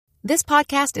This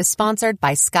podcast is sponsored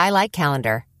by Skylight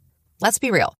Calendar. Let's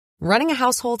be real. Running a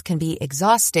household can be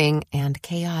exhausting and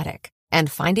chaotic.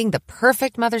 And finding the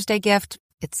perfect Mother's Day gift,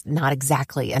 it's not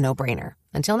exactly a no-brainer.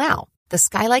 Until now. The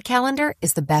Skylight Calendar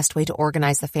is the best way to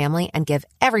organize the family and give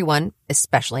everyone,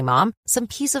 especially mom, some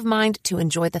peace of mind to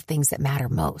enjoy the things that matter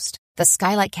most. The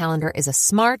Skylight Calendar is a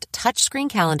smart, touchscreen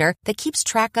calendar that keeps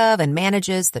track of and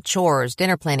manages the chores,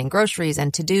 dinner planning, groceries,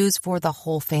 and to-dos for the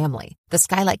whole family. The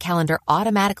Skylight Calendar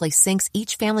automatically syncs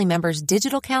each family member's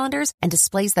digital calendars and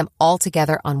displays them all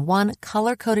together on one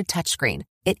color-coded touchscreen.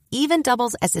 It even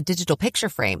doubles as a digital picture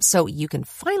frame, so you can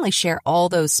finally share all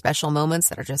those special moments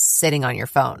that are just sitting on your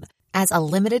phone. As a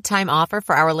limited time offer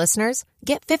for our listeners,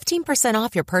 get 15%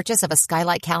 off your purchase of a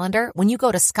Skylight Calendar when you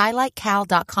go to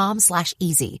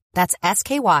skylightcal.com/easy. That's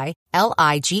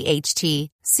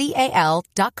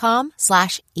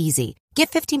SKYLIGHTCAL.com/easy. Get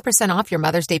 15% off your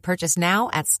Mother's Day purchase now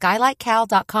at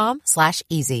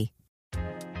skylightcal.com/easy.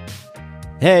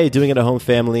 Hey, Doing It at Home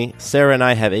family. Sarah and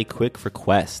I have a quick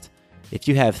request. If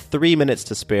you have 3 minutes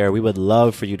to spare, we would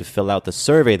love for you to fill out the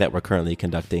survey that we're currently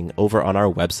conducting over on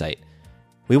our website.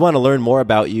 We want to learn more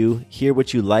about you, hear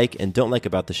what you like and don't like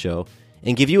about the show,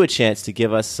 and give you a chance to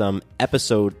give us some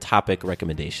episode topic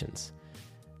recommendations.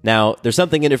 Now, there's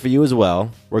something in it for you as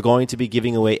well. We're going to be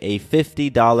giving away a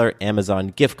 $50 Amazon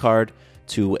gift card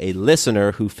to a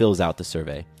listener who fills out the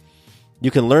survey.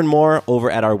 You can learn more over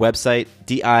at our website,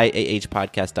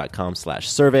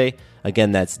 diahpodcast.com/survey.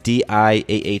 Again, that's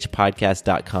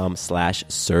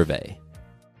diahpodcast.com/survey.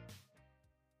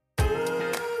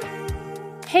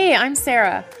 Hey, I'm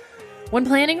Sarah. When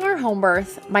planning our home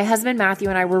birth, my husband Matthew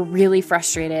and I were really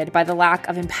frustrated by the lack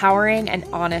of empowering and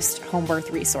honest home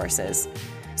birth resources.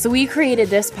 So we created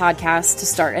this podcast to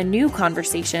start a new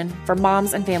conversation for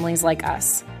moms and families like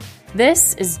us.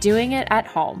 This is Doing It at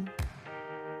Home.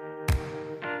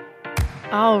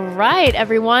 All right,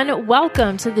 everyone.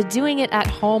 Welcome to the Doing It at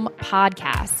Home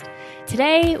podcast.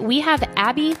 Today, we have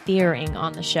Abby Thiering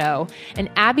on the show, and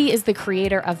Abby is the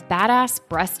creator of Badass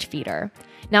Breastfeeder.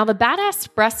 Now, the Badass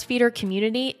Breastfeeder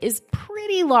community is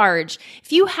pretty large.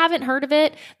 If you haven't heard of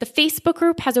it, the Facebook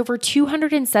group has over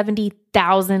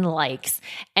 270,000 likes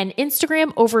and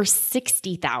Instagram over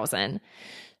 60,000.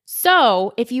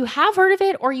 So if you have heard of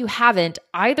it or you haven't,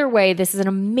 either way, this is an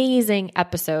amazing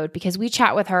episode because we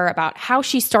chat with her about how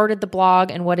she started the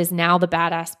blog and what is now the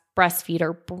Badass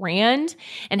Breastfeeder brand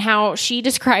and how she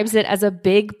describes it as a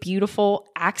big, beautiful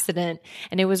accident.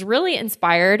 And it was really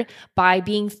inspired by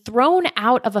being thrown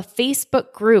out of a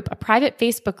Facebook group, a private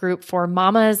Facebook group for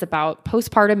mamas about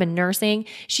postpartum and nursing.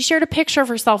 She shared a picture of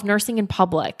herself nursing in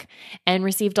public and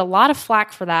received a lot of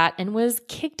flack for that and was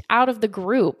kicked out of the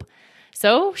group.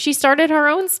 So she started her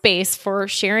own space for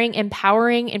sharing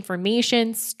empowering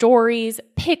information, stories,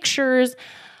 pictures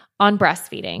on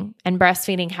breastfeeding and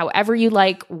breastfeeding however you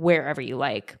like, wherever you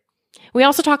like. We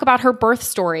also talk about her birth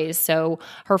stories. So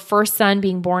her first son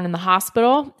being born in the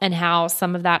hospital and how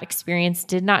some of that experience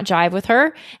did not jive with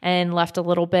her and left a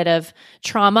little bit of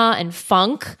trauma and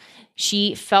funk.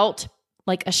 She felt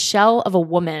like a shell of a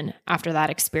woman after that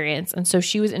experience. And so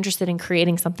she was interested in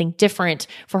creating something different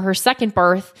for her second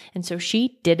birth. And so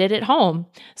she did it at home.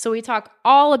 So we talk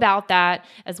all about that,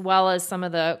 as well as some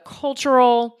of the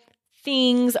cultural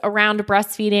things around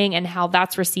breastfeeding and how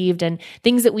that's received and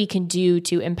things that we can do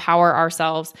to empower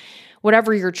ourselves,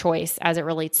 whatever your choice as it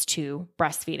relates to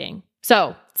breastfeeding.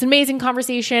 So it's an amazing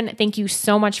conversation. Thank you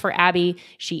so much for Abby.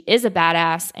 She is a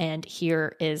badass. And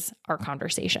here is our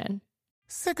conversation.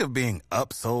 Sick of being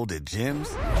upsold at gyms?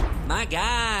 My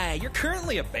guy, you're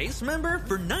currently a base member?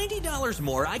 For $90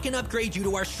 more, I can upgrade you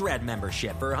to our Shred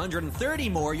membership. For $130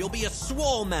 more, you'll be a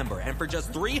Swole member. And for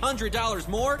just $300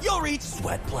 more, you'll reach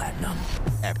Sweat Platinum.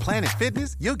 At Planet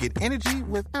Fitness, you'll get energy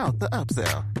without the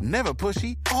upsell. Never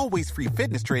pushy, always free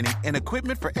fitness training and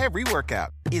equipment for every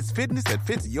workout. It's fitness that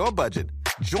fits your budget.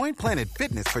 Join Planet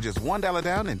Fitness for just $1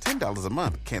 down and $10 a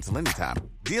month. Cancel anytime.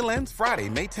 Deal ends Friday,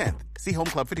 May 10th. See Home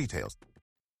Club for details.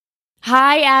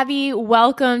 Hi, Abby.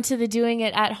 Welcome to the Doing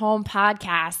It at Home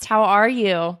podcast. How are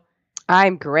you?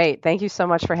 I'm great. Thank you so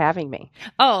much for having me.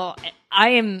 Oh, I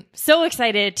am so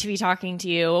excited to be talking to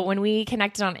you. When we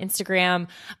connected on Instagram,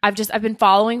 I've been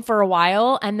following for a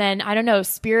while, and then I don't know,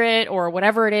 Spirit or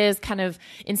whatever it is kind of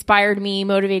inspired me,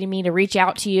 motivated me to reach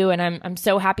out to you, and I'm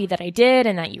so happy that I did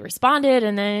and that you responded,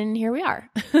 and then here we are.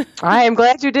 I am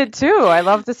glad you did too. I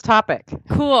love this topic.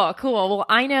 Cool. Well,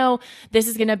 I know this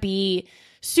is going to be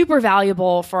super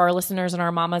valuable for our listeners and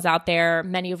our mamas out there,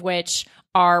 many of which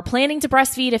are planning to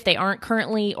breastfeed if they aren't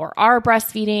currently or are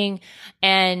breastfeeding.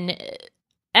 And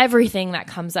everything that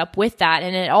comes up with that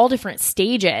and at all different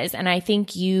stages. And I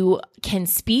think you can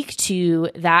speak to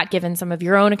that given some of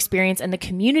your own experience and the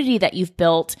community that you've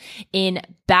built in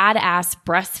Badass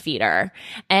Breastfeeder.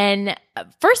 And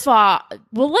first of all,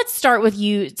 well, let's start with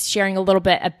you sharing a little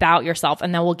bit about yourself,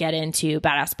 and then we'll get into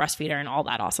Badass Breastfeeder and all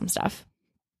that awesome stuff.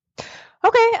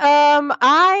 Okay.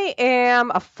 I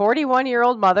am a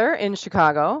 41-year-old mother in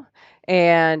Chicago,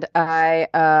 and I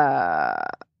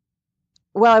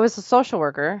was a social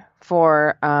worker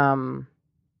for my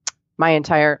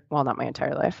entire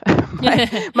life,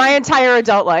 my entire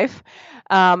adult life,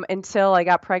 until I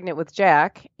got pregnant with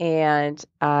Jack. And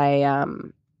I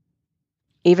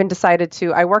even decided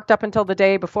I worked up until the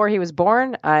day before he was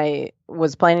born. I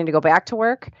was planning to go back to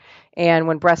work. And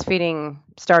when breastfeeding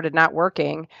started not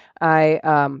working, I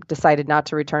decided not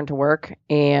to return to work.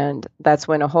 And that's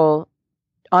when a whole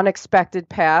unexpected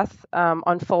path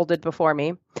unfolded before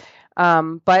me.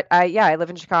 But I live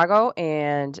in Chicago,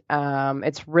 and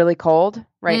it's really cold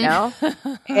right now.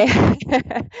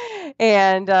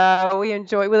 And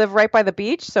we live right by the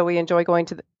beach, so we enjoy going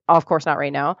of course not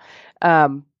right now,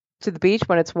 to the beach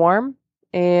when it's warm.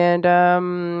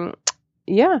 And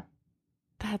yeah.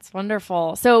 That's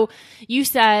wonderful. So you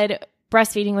said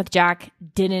breastfeeding with Jack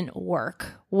didn't work.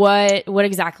 What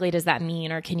exactly does that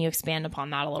mean, or can you expand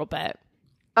upon that a little bit?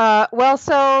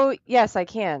 So yes, I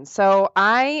can. So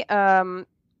I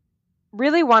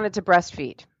really wanted to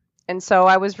breastfeed. And so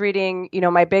I was reading,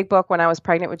 my big book when I was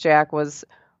pregnant with Jack was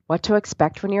What to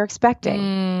Expect When You're Expecting.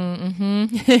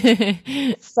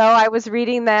 Mm-hmm. So I was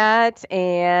reading that,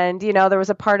 and, there was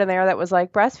a part in there that was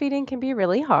like, breastfeeding can be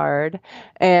really hard.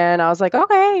 And I was like,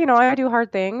 okay, I do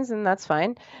hard things, and that's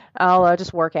fine. I'll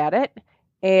just work at it.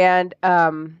 And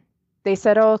they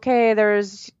said, okay,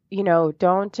 there's,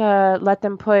 don't let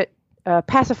them put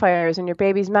pacifiers in your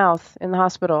baby's mouth in the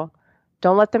hospital.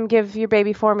 Don't let them give your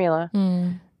baby formula.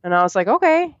 And I was like,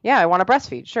 okay, yeah, I want to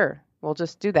breastfeed. Sure, we'll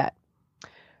just do that.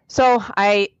 So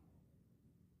I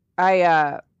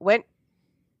went.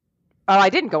 Oh, I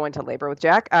didn't go into labor with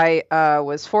Jack. I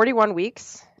was 41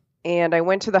 weeks, and I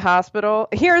went to the hospital.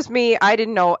 Here's me. I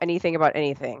didn't know anything about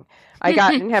anything.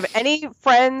 Didn't have any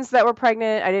friends that were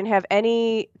pregnant. I didn't have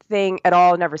anything at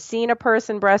all. Never seen a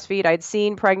person breastfeed. I'd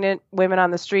seen pregnant women on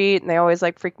the street, and they always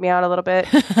freaked me out a little bit.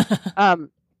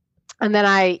 And then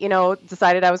I,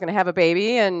 decided I was going to have a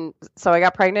baby. And so I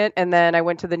got pregnant, and then I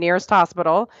went to the nearest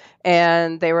hospital,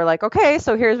 and they were like, okay,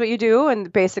 so here's what you do.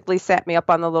 And basically sat me up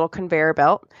on the little conveyor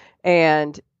belt.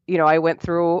 And, I went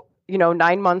through,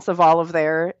 9 months of all of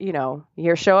their,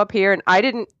 here, show up here. And I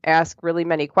didn't ask really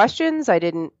many questions. I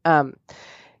didn't,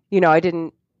 they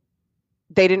didn't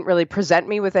really present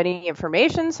me with any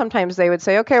information. Sometimes they would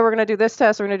say, okay, we're going to do this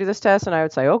test. We're going to do this test. And I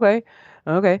would say, okay.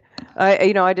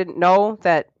 I didn't know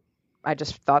that. I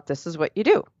just thought this is what you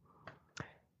do.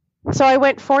 So I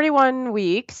went 41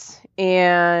 weeks,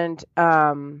 and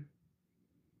I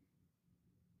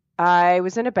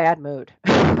was in a bad mood.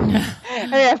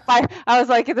 I was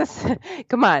like,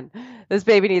 come on, this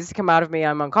baby needs to come out of me.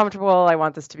 I'm uncomfortable. I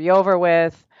want this to be over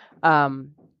with.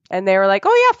 And they were like,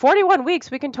 oh yeah, 41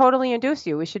 weeks. We can totally induce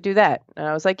you. We should do that. And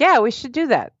I was like, yeah, we should do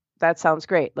that. That sounds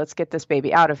great. Let's get this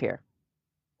baby out of here.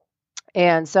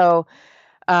 And so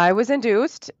I was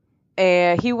induced.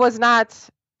 And he was not,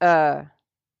 I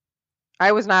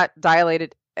was not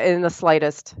dilated in the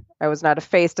slightest. I was not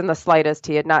effaced in the slightest.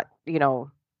 He had not,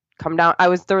 come down.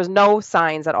 there was no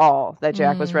signs at all that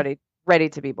Jack was ready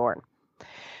to be born.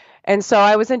 And so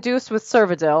I was induced with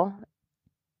Cervidil.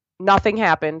 Nothing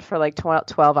happened for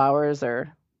 12 hours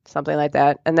or something like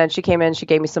that. And then she came in, she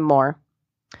gave me some more.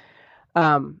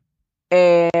 And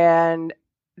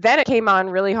then it came on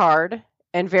really hard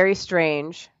and very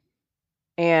strange.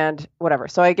 And whatever.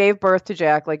 So I gave birth to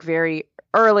Jack very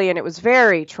early, and it was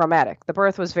very traumatic. The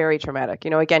birth was very traumatic.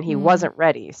 Again, he wasn't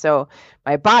ready. So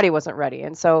my body wasn't ready.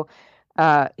 And so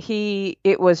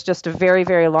it was just a very,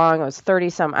 very long, it was 30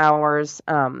 some hours,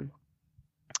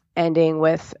 ending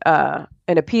with an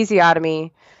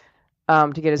episiotomy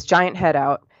to get his giant head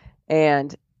out.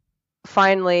 And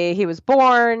finally he was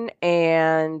born,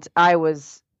 and I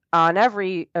was on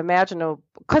every imaginable,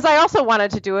 because I also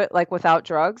wanted to do it without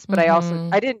drugs, but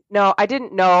I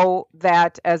didn't know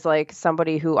that as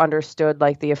somebody who understood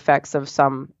the effects of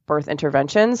some birth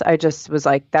interventions. I just was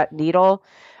that needle.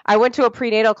 I went to a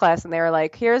prenatal class, and they were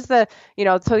like, here's the,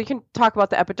 so you can talk about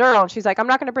the epidural. And she's like, I'm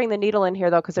not going to bring the needle in here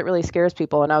though, because it really scares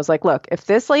people. And I was like, look, if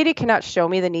this lady cannot show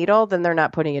me the needle, then they're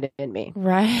not putting it in me.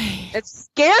 Right. It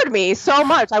scared me so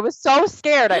much. I was so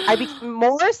scared. I became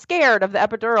more scared of the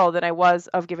epidural than I was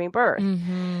of giving birth.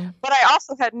 But I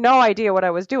also had no idea what I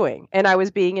was doing, and I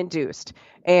was being induced.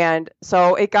 And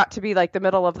so it got to be like the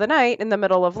middle of the night in the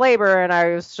middle of labor. And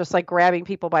I was just like grabbing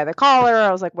people by the collar.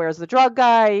 I was like, where's the drug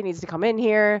guy? He needs to come in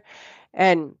here.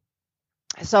 And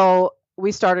so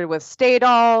we started with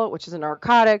Stadol, which is a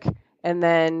narcotic. And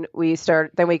then we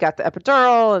got the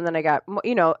epidural, and then I got,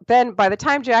 then by the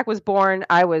time Jack was born,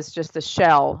 I was just the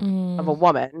shell of a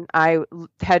woman. I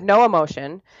had no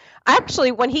emotion.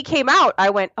 Actually, when he came out, I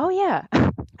went, oh yeah,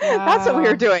 that's what we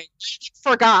were doing. I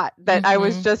forgot that I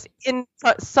was just in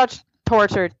such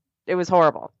torture. It was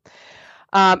horrible.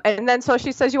 And then so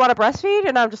she says, you want to breastfeed?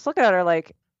 And I'm just looking at her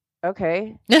like,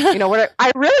 okay.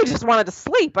 I really just wanted to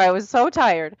sleep. I was so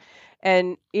tired.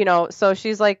 And, so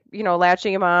she's like,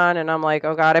 latching him on, and I'm like,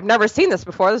 oh God, I've never seen this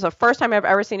before. This is the first time I've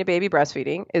ever seen a baby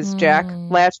breastfeeding, is Jack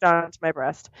latched onto my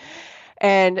breast.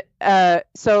 And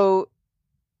so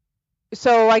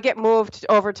I get moved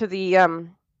over to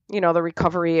the, the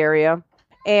recovery area,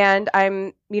 and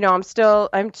I'm still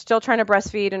trying to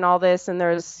breastfeed and all this. And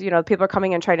there's, people are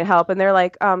coming in trying to help, and they're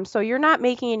like, so you're not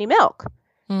making any milk,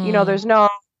 there's not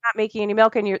making any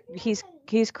milk. And he's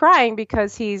crying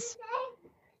because he's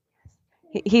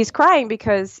crying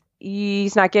because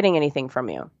he's not getting anything from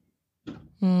you.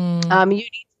 You need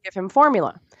to give him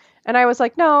formula. And I was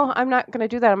like, no, I'm not going to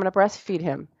do that. I'm going to breastfeed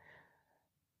him.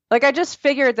 Like, I just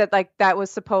figured that like that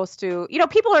was supposed to,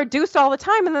 people are induced all the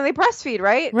time and then they breastfeed,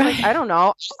 right? Right. Like, I don't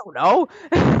know.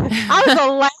 I was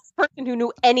the last person who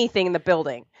knew anything in the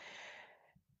building.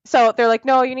 So they're like,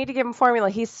 no, you need to give him formula.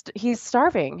 He's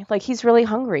starving. Like, he's really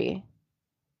hungry.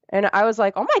 And I was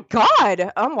like, oh my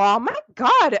God.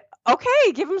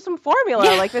 Okay, give him some formula.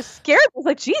 Yeah. Like, this scared me. I was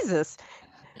like, Jesus.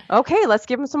 Okay, let's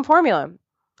give him some formula.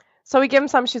 So we give him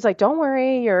some. She's like, don't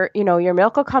worry. Your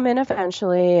milk will come in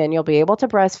eventually and you'll be able to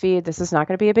breastfeed. This is not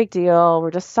going to be a big deal. We're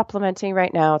just supplementing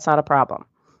right now. It's not a problem.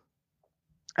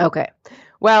 Okay.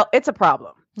 Well, it's a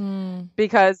problem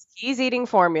because he's eating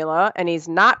formula and he's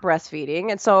not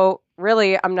breastfeeding. And so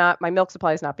really my milk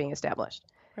supply is not being established.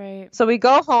 Right. So we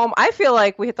go home. I feel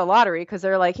like we hit the lottery because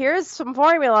they're like, here's some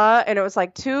formula. And it was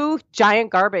like 2 giant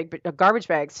garbage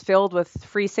bags filled with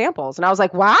free samples. And I was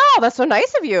like, wow, that's so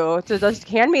nice of you to just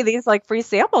hand me these like free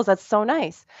samples. That's so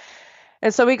nice.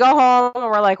 And so we go home and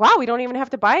we're like, wow, we don't even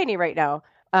have to buy any right now.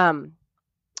 And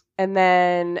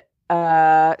then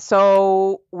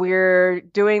so we're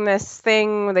doing this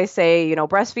thing where they say,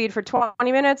 breastfeed for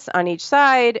 20 minutes on each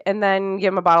side and then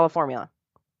give them a bottle of formula.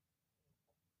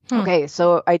 Okay,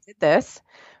 so I did this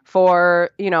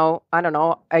for, I don't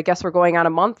know, I guess we're going on a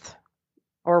month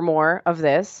or more of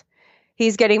this.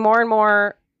 He's getting more and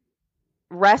more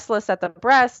restless at the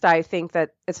breast. I think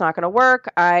that it's not going to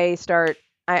work. I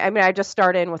just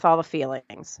start in with all the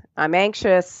feelings. I'm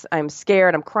anxious. I'm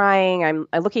scared. I'm crying. I'm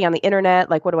looking on the internet.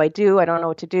 Like, what do I do? I don't know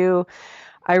what to do.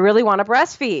 I really want to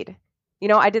breastfeed.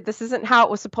 This isn't how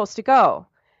it was supposed to go.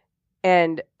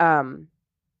 And,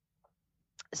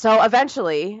 so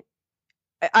eventually,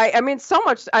 I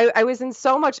was in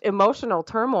so much emotional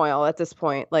turmoil at this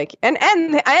point. Like, and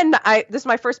this is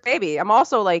my first baby. I'm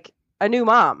also like a new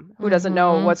mom who doesn't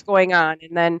know what's going on.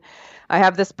 And then I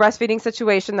have this breastfeeding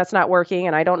situation that's not working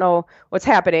and I don't know what's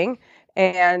happening.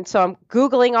 And so I'm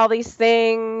Googling all these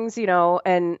things,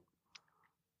 and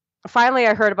finally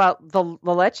I heard about the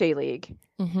Leche League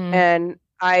and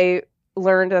I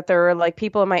learned that there were like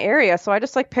people in my area. So I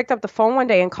just like picked up the phone one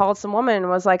day and called some woman and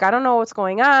was like, I don't know what's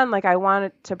going on. Like, I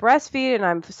wanted to breastfeed and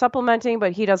I'm supplementing,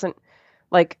 but he doesn't,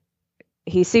 like,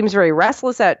 he seems very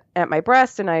restless at my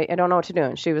breast and I don't know what to do.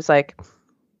 And she was so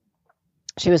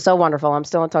wonderful. I'm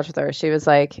still in touch with her. She was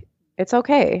like, it's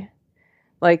okay.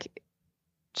 Like,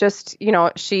 just,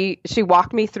 she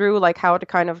walked me through like how to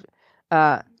kind of,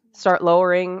 start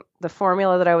lowering the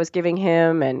formula that I was giving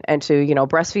him and to,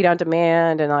 breastfeed on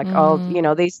demand and like all,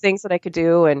 these things that I could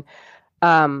do. And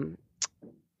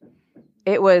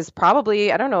it was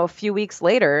probably, I don't know, a few weeks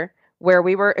later where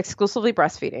we were exclusively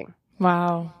breastfeeding.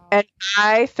 Wow. And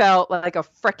I felt like a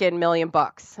frickin'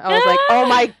 $1,000,000. I was like, oh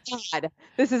my God,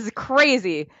 this is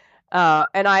crazy.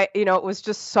 And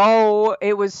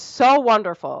it was so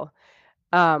wonderful.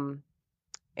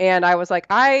 And I was like,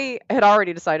 I had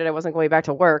already decided I wasn't going back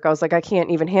to work. I was like, I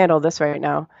can't even handle this right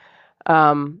now.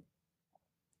 So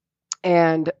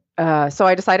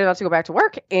I decided not to go back to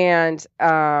work. And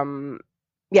and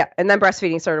then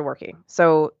breastfeeding started working.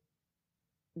 So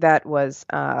that was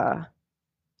all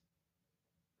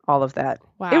of that.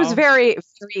 Wow. It was very,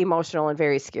 very emotional and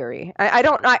very scary. I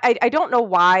don't know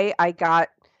why I got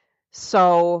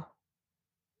so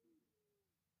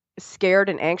scared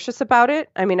and anxious about it.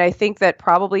 I mean, I think that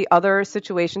probably other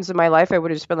situations in my life, I would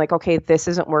have just been like, okay, this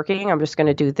isn't working. I'm just going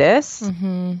to do this.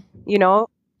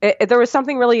 There was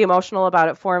something really emotional about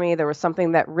it for me. There was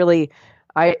something that really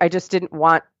I just didn't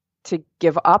want to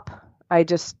give up. I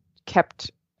just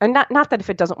kept, and not that if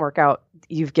it doesn't work out,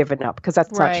 you've given up, because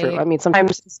that's not true. Right. I mean,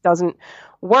 sometimes it doesn't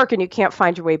work and you can't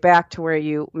find your way back to where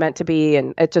you meant to be,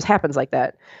 and it just happens like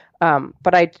that.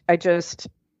 But I just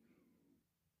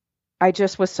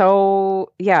was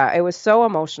so, it was so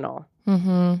emotional.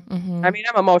 Mm-hmm. I mean,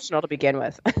 I'm emotional to begin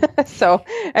with. So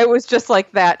it was just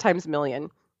like that times a million.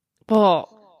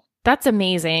 Well, that's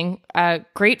amazing.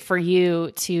 Great for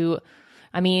you to,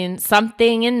 I mean,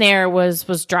 something in there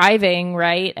was driving,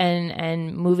 right?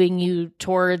 And moving you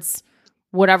towards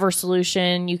whatever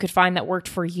solution you could find that worked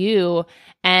for you.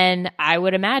 And I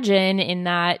would imagine in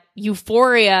that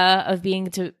euphoria of being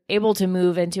able to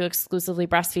move into exclusively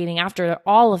breastfeeding after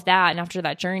all of that and after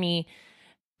that journey,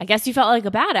 I guess you felt like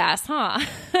a badass, huh?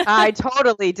 I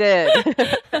totally did.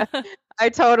 I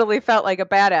totally felt like a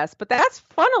badass, but that's,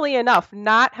 funnily enough,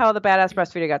 not how the badass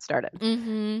breastfeeder got started.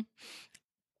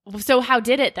 Mm-hmm. So how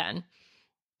did it then?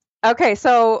 Okay,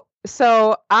 so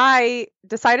I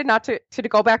decided not to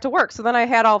go back to work. So then I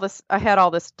had all this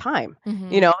time.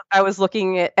 Mm-hmm. You know, I was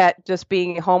looking at just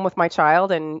being home with my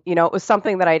child, and you know, it was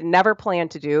something that I'd never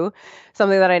planned to do,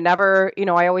 something that I never, you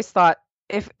know, I always thought,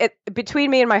 if it, between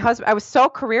me and my husband, I was so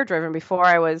career driven before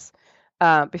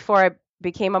I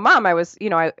became a mom. I was, you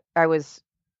know, I was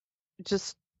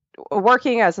just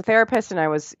working as a therapist, and I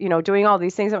was, you know, doing all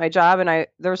these things at my job, and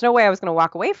there was no way I was going to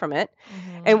walk away from it.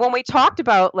 Mm-hmm. And when we talked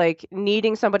about like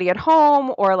needing somebody at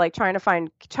home, or like trying to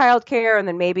find childcare, and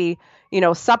then maybe, you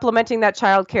know, supplementing that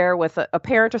childcare with a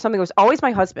parent or something, it was always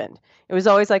my husband. It was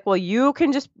always like, well, you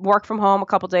can just work from home a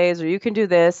couple days, or you can do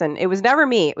this. And it was never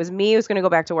me. It was me who was going to go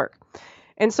back to work.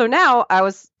 And so now I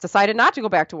decided not to go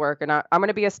back to work, and I'm going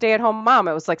to be a stay-at-home mom.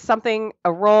 It was like something,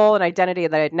 a role, an identity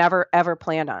that I'd never, ever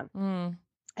planned on. Mm.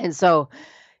 And so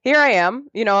here I am,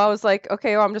 you know, I was like,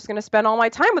 okay, well, I'm just going to spend all my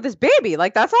time with this baby.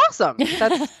 Like, that's awesome.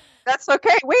 That's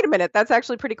okay. Wait a minute. That's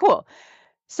actually pretty cool.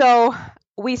 So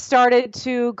we started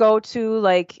to go to,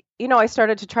 like, you know, I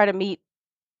started to try to meet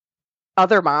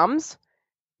other moms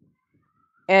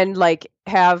and like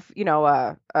have, you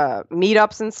know,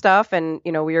 meetups and stuff. And,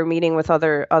 you know, we were meeting with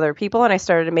other people, and I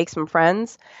started to make some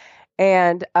friends.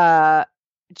 And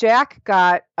Jack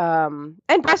got, and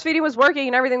breastfeeding was working,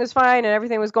 and everything was fine, and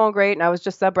everything was going great. And I was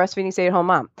just a breastfeeding stay-at-home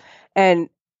mom. And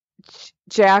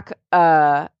Jack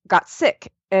got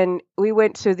sick, and we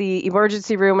went to the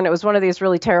emergency room, and it was one of these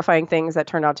really terrifying things that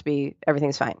turned out to be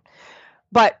everything's fine.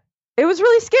 But it was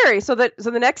really scary. So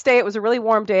the next day, it was a really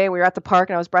warm day. We were at the park,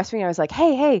 and I was breastfeeding. I was like,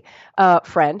 hey,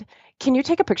 friend, can you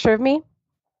take a picture of me?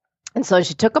 And so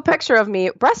she took a picture of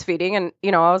me breastfeeding, and,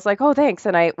 you know, I was like, oh, thanks.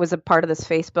 And I was a part of this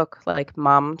Facebook, like,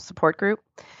 mom support group.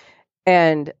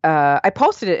 And I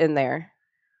posted it in there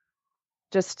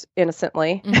just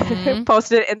innocently,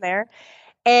 posted it in there.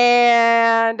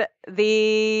 And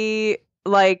the,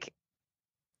 like,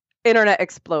 internet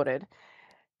exploded.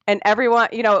 And everyone,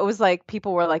 you know, it was like,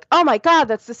 people were like, oh my God,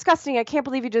 that's disgusting. I can't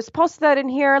believe you just posted that in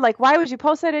here. Like, why would you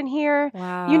post that in here?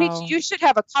 Wow. You should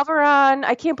have a cover on.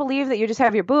 I can't believe that you just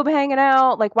have your boob hanging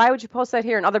out. Like, why would you post that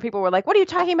here? And other people were like, what are you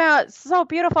talking about? It's so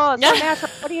beautiful. It's so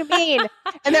natural. What do you mean?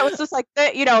 And that was just like,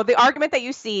 you know, the argument that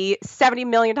you see 70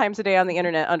 million times a day on the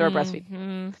internet under a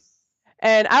breastfeed.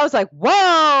 And I was like,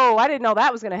 whoa, I didn't know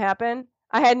that was going to happen.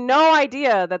 I had no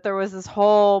idea that there was this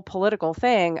whole political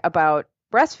thing about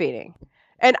breastfeeding.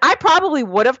 And I probably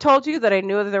would have told you that I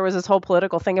knew that there was this whole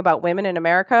political thing about women in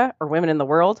America, or women in the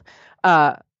world.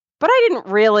 But I didn't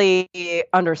really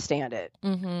understand it.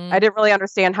 I didn't really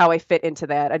understand how I fit into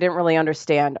that. I didn't really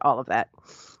understand all of that.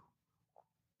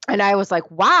 And I was like,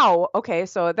 wow, okay.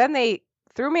 So then they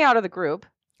threw me out of the group.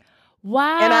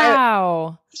 Wow.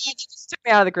 And they just took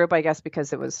me out of the group, I guess,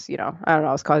 because it was, you know, I don't know,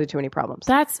 I was causing too many problems.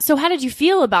 So how did you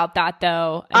feel about that,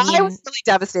 though? I was really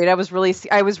devastated. I was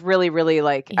really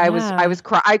like, Yeah.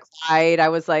 I cried. I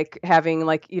was like having,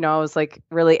 like, you know, I was like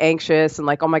really anxious, and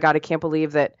like, oh my God, I can't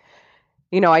believe that,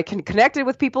 you know, I connected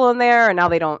with people in there, and now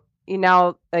they don't, you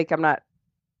know, like, I'm not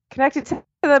connected to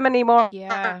them anymore.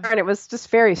 Yeah. And it was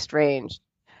just very strange.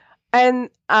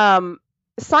 And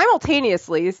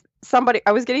simultaneously,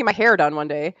 I was getting my hair done one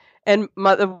day, and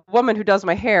the woman who does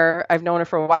my hair, I've known her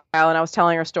for a while, and I was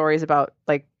telling her stories about,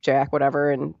 like, Jack,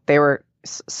 whatever, and they were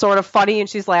sort of funny, and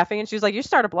she's laughing, and she's like, you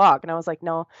start a blog. And I was like,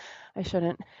 no, I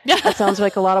shouldn't. That sounds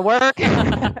like a lot of work.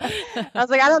 I was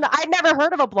like, I don't know. I'd never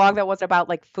heard of a blog that was about,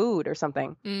 like, food or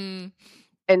something.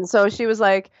 And so she was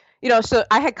like, you know, so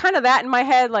I had kind of that in my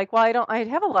head, like, well, I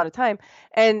have a lot of time.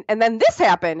 And then this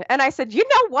happened, and I said, you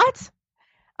know what?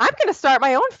 I'm going to start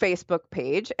my own Facebook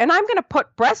page, and I'm going to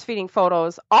put breastfeeding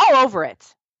photos all over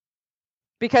it.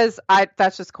 because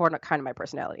that's just kind of my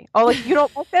personality. Oh, like, you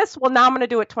don't like this? Well, now I'm going to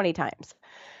do it 20 times.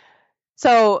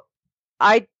 So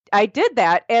I did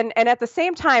that. And at the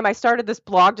same time, I started this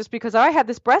blog just because I had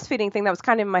this breastfeeding thing that was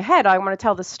kind of in my head. I want to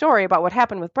tell the story about what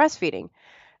happened with breastfeeding.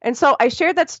 And so I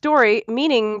shared that story,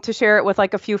 meaning to share it with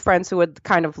like a few friends who had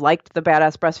kind of liked the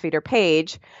Badass Breastfeeder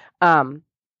page.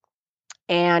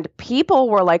 And people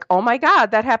were like, oh my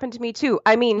God, that happened to me too.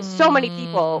 I mean, so many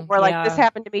people were like, this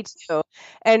happened to me too.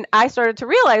 And I started to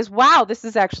realize, wow, this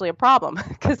is actually a problem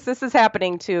because this is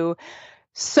happening to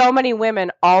so many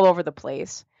women all over the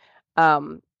place.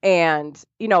 And,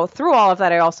 you know, through all of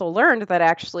that, I also learned that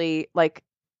actually, like,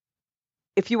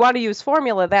 if you want to use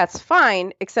formula, that's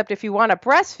fine. Except if you want to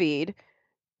breastfeed,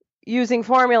 using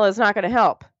formula is not going to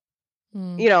help.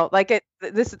 You know, like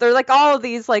there's like all of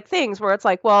these like things where it's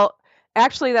like, well,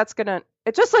 actually it's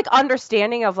just like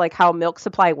understanding of like how milk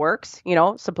supply works, you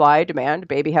know, supply, demand,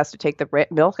 baby has to take the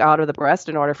milk out of the breast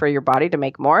in order for your body to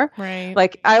make more. Right.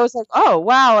 Like I was like, oh,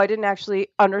 wow, I didn't actually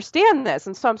understand this.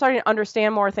 And so I'm starting to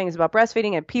understand more things about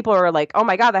breastfeeding, and people are like, oh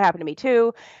my God, that happened to me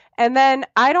too. And then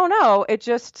I don't know, it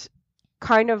just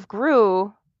kind of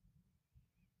grew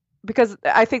because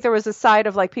I think there was a side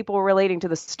of like people were relating to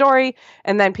the story,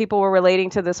 and then people were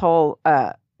relating to this whole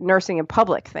nursing in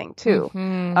public thing too,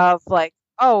 of like,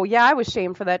 oh yeah, I was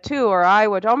shamed for that too, or I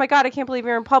would, oh my God, I can't believe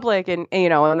you're in public, and you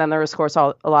know, and then there was of course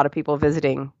a lot of people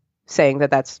visiting saying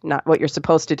that that's not what you're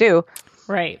supposed to do,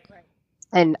 right?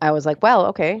 And I was like, well,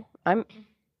 okay,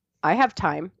 I have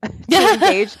time to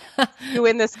engage you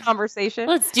in this conversation.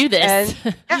 Let's do this.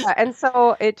 And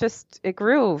so it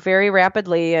grew very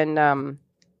rapidly and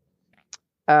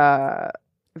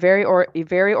very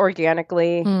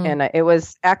organically, and it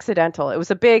was accidental. It was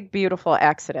a big, beautiful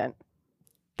accident.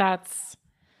 That's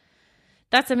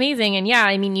amazing. And yeah,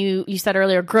 I mean, you said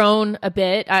earlier, grown a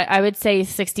bit. I would say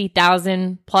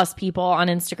 60,000 plus people on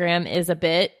Instagram is a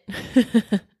bit.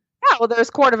 Yeah, well,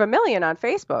 there's 250,000 on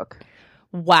Facebook.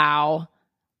 Wow.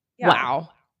 Yeah. Wow.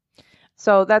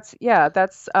 So that's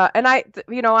and I,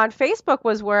 you know, on Facebook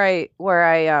was where I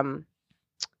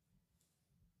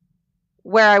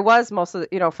was most of the,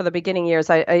 you know, for the beginning years.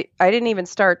 I didn't even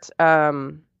start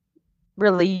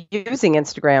really using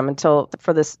Instagram until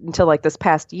like this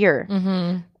past year.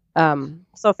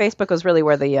 So Facebook was really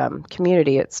where the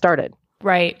community it started.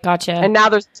 Right. Gotcha. And now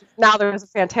there's a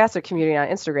fantastic community on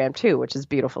Instagram too, which is a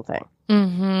beautiful thing.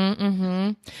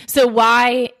 So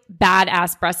why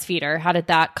Badass Breastfeeder? How did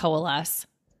that coalesce?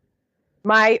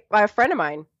 My friend of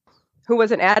mine, who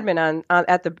was an admin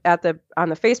on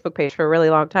the Facebook page for a really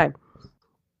long time.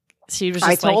 She was.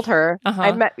 Just I told her.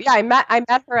 I met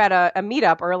her at a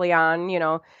meetup early on, you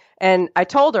know, and I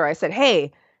told her. I said,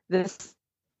 "Hey, this,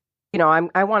 you know,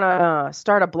 I want to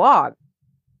start a blog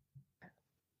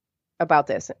about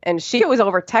this." And she was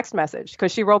over text message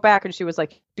because she wrote back and she was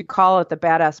like, "You call it the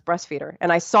Badass Breastfeeder."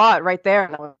 And I saw it right there,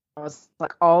 and I was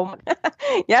like, "Oh,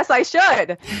 yes, I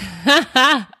should."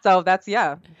 So that's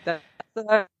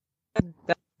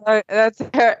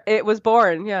it was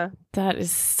born. Yeah. That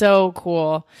is so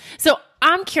cool. So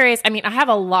I'm curious. I mean, I have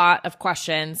a lot of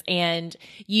questions, and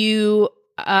you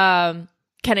kind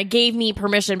of gave me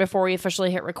permission before we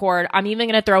officially hit record. I'm even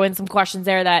going to throw in some questions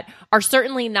there that are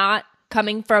certainly not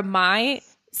coming from my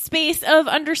space of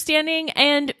understanding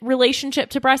and relationship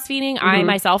to breastfeeding. I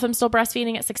myself am still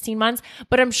breastfeeding at 16 months,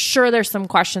 but I'm sure there's some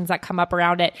questions that come up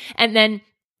around it. And then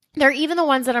there are even the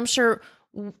ones that I'm sure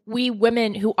we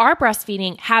women who are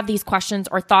breastfeeding have these questions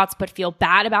or thoughts, but feel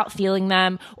bad about feeling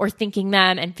them or thinking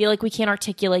them and feel like we can't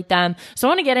articulate them. So I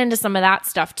want to get into some of that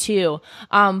stuff too.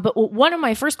 But one of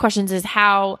my first questions is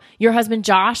how your husband,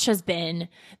 Josh, has been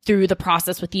through the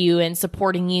process with you and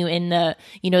supporting you in the,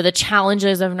 you know, the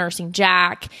challenges of nursing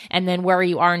Jack, and then where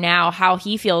you are now, how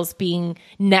he feels being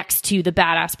next to the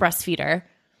Badass Breastfeeder.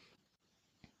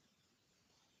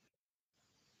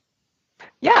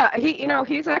 Yeah,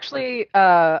 he's actually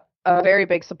a very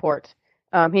big support.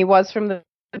 He was from the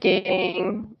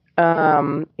beginning.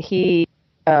 He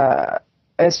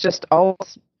is just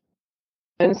always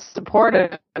been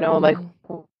supportive. You know, like,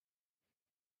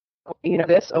 you know,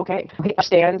 this okay. He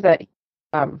understands that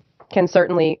can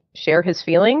certainly share his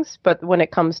feelings, but when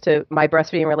it comes to my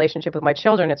breastfeeding relationship with my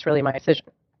children, it's really my decision.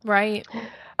 Right.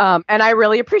 And I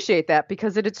really appreciate that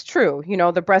because it's true. You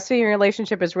know, the breastfeeding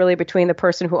relationship is really between the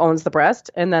person who owns the breast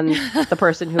and then the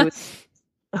person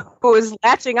who is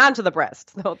latching onto the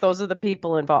breast. Those are the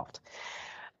people involved.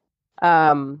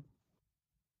 That's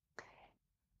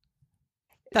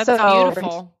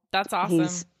beautiful. That's awesome.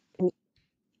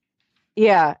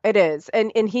 Yeah, it is.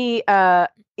 And he,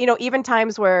 you know, even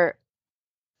times where,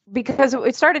 because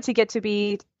it started to get to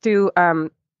be through,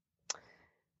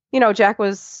 Jack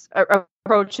was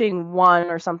approaching 1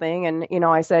 or something. And,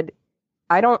 I said,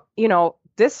 I don't,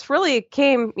 this really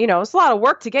came, it's a lot of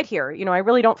work to get here. I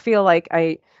really don't feel like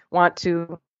I want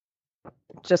to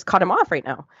just cut him off right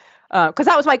now. Because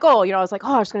that was my goal. I was like,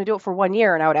 I was going to do it for 1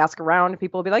 year. And I would ask around and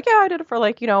people would be like, yeah, I did it for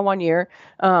 1 year.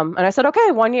 And I said,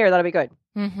 okay, 1 year, that'll be good.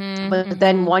 But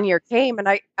then 1 year came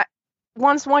and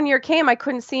once 1 year came, I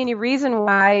couldn't see any reason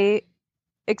why,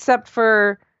 except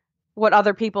for what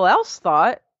other people else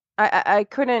thought. I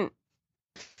couldn't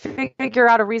figure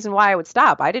out a reason why I would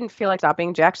stop. I didn't feel like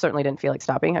stopping. Jack certainly didn't feel like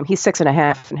stopping. He's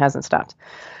 6.5 and hasn't stopped.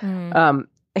 And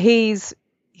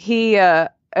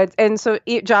so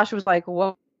Josh was like,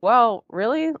 well,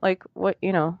 really? Like, what,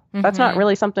 that's not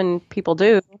really something people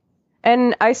do.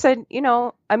 And I said,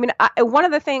 one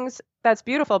of the things that's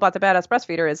beautiful about the Badass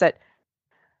Breastfeeder is that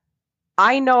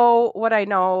I know what I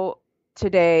know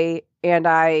today, and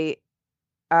I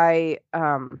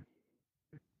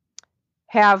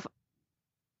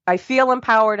feel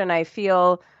empowered, and I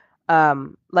feel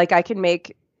like I can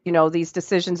make, these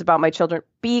decisions about my children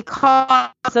because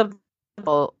of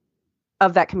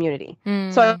that community.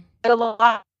 So a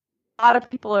lot of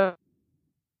people are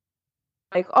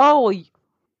like, oh,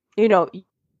 you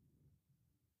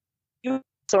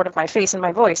sort of my face and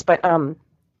my voice, but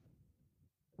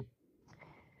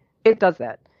it does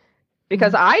that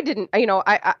because I didn't,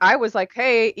 I was like,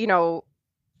 hey,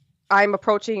 I'm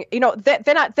approaching,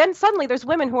 then suddenly there's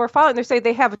women who are following. They say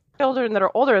they have children that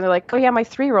are older, and they're like, oh yeah, my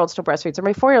 3-year-old still breastfeeds, or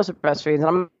my 4-year-old still breastfeeds, and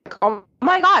I'm like, oh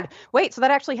my God, wait, so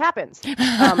that actually happens.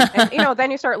 And then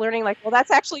you start learning, like, well,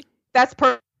 that's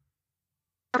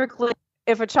perfectly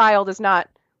if a child is not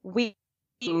weaned,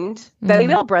 that they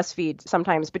will breastfeed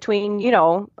sometimes between,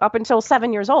 up until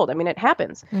 7 years old. I mean, it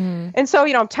happens. And so,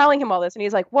 I'm telling him all this, and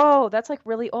he's like, whoa, that's like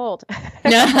really old.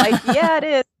 And I'm like, yeah, it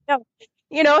is.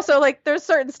 So like there's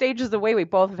certain stages of the way we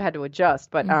both have had to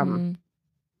adjust, but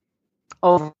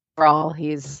overall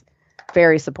he's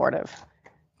very supportive.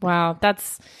 Wow,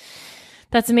 that's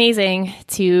amazing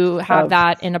to have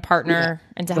that in a partner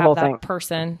and to have that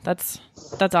person. That's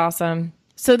awesome.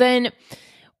 So then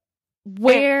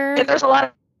and there's a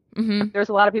lot of there's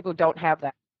a lot of people who don't have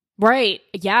that. Right.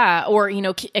 Yeah. Or,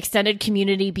 extended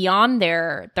community beyond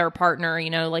their partner,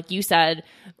 like you said,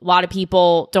 a lot of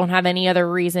people don't have any other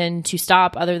reason to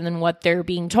stop other than what they're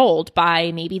being told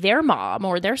by maybe their mom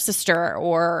or their sister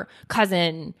or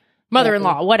cousin,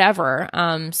 mother-in-law, whatever.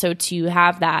 So to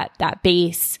have that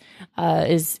base,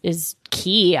 is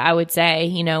key, I would say,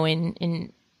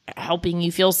 in helping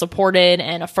you feel supported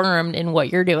and affirmed in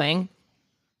what you're doing.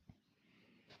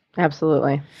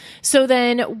 Absolutely. So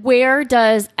then where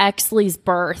does Exley's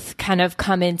birth kind of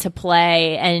come into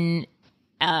play and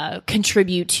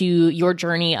contribute to your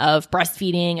journey of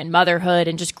breastfeeding and motherhood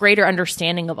and just greater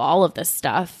understanding of all of this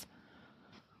stuff?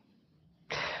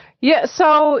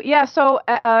 So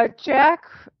Jack,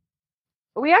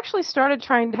 we actually started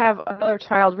trying to have another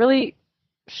child really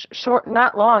short,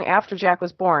 not long after Jack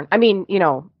was born. I mean,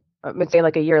 let's say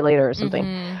like a year later or something.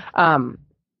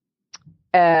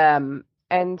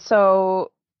 And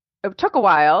so it took a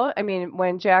while. I mean,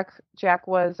 when Jack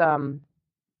was,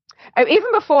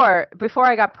 even before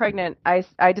I got pregnant, I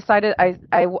decided,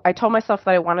 I told myself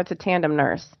that I wanted to tandem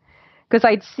nurse because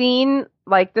I'd seen,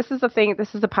 like, this is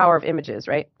the power of images,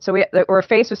 right? So we're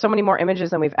faced with so many more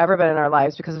images than we've ever been in our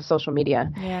lives because of social media.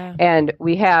 Yeah. And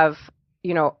we have,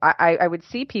 I would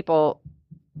see people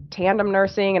tandem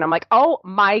nursing and I'm like, oh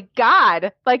my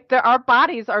God, like our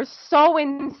bodies are so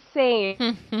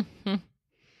insane.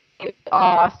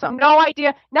 Awesome. No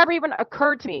idea. Never even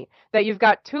occurred to me that you've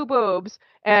got 2 boobs,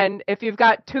 and if you've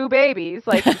got 2 babies,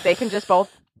 like they can just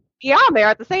both be on there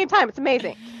at the same time. It's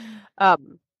amazing.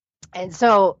 And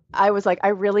so I was like, I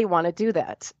really want to do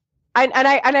that. And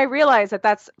I realized that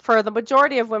that's for the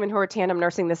majority of women who are tandem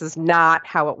nursing. This is not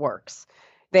how it works.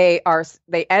 They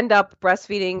end up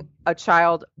breastfeeding a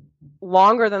child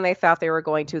longer than they thought they were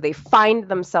going to. They find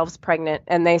themselves pregnant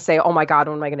and they say, oh my God,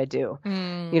 what am I going to do?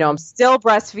 I'm still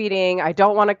breastfeeding. I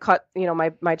don't want to cut,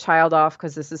 my child off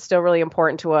because this is still really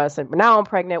important to us. And now I'm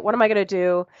pregnant. What am I going to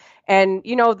do? And,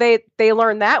 they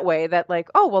learn that way that like,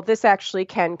 oh, well, this actually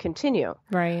can continue.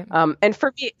 Right. And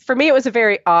for me, it was a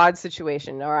very odd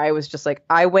situation, or I was just like,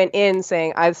 I went in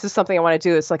saying, this is something I want to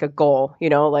do. It's like a goal,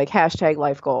 like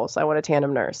 #life goals. I want to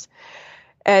tandem nurse.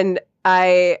 And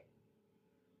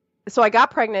so I got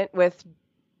pregnant with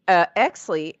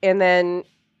Exley, and then,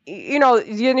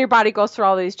 your body goes through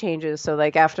all these changes. So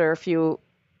like after a few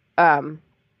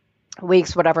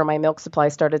weeks, whatever, my milk supply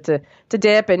started to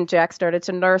dip, and Jack started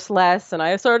to nurse less, and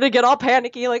I started to get all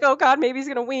panicky, like, oh God, maybe he's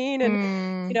gonna wean,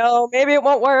 and maybe it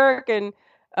won't work. And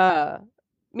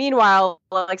meanwhile,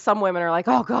 like some women are like,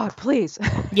 oh God, please.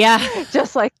 Yeah.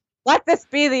 Just like, let this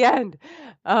be the end.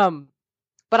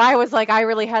 But I was like, I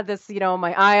really had this,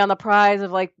 my eye on the prize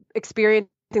of like experiencing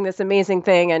this amazing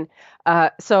thing. And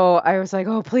so I was like,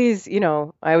 oh, please,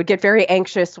 I would get very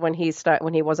anxious when he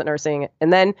wasn't nursing.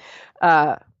 And then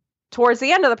towards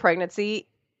the end of the pregnancy,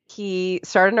 he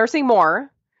started nursing more.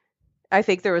 I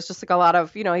think there was just like a lot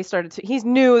of, he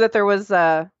knew that there was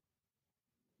a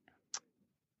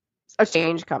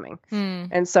change coming.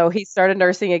 And so he started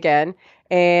nursing again.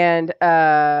 And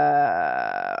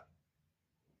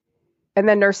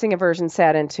then nursing aversion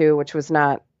set in too, which was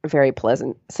not a very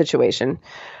pleasant situation.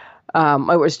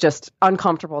 It was just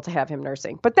uncomfortable to have him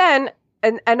nursing. But then,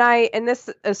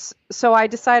 so I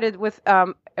decided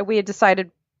we had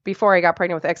decided before I got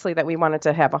pregnant with Exley that we wanted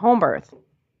to have a home birth.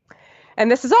 And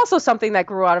this is also something that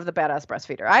grew out of the Badass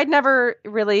Breastfeeder. I'd never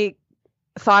really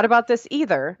thought about this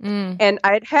either. And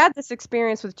I'd had this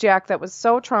experience with Jack that was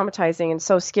so traumatizing and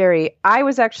so scary. I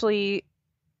was actually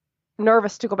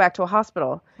nervous to go back to a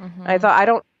hospital. I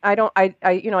thought,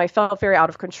 I felt very out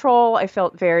of control. I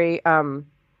felt very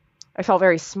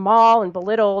small and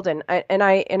belittled. And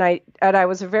I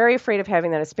was very afraid of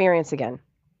having that experience again.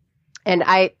 And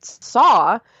I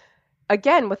saw,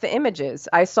 again, with the images,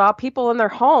 I saw people in their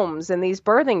homes in these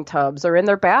birthing tubs or in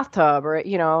their bathtub or,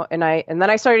 and then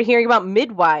I started hearing about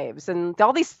midwives and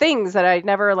all these things that I'd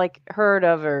never like heard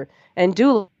of and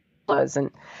doulas.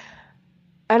 And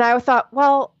I thought,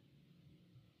 well,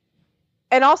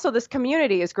 and also this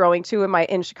community is growing too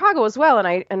in Chicago as well.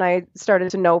 And I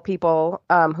started to know people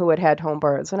who had home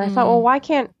births. And I thought, well, why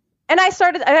can't, and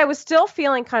I was still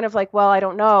feeling kind of like, well, I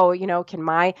don't know, can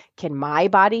my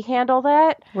body handle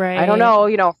that? Right. I don't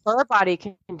know, her body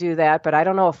can do that, but I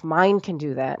don't know if mine can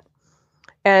do that.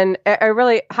 And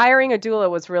hiring a doula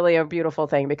was really a beautiful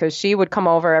thing because she would come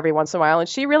over every once in a while and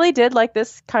she really did like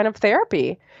this kind of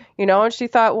therapy, and she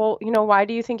thought, well, why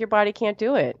do you think your body can't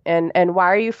do it? And why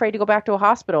are you afraid to go back to a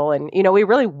hospital? And, we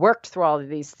really worked through all of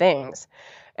these things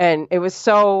and it was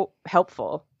so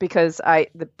helpful because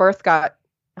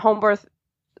home birth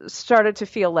started to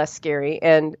feel less scary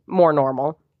and more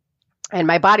normal. And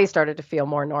my body started to feel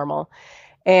more normal.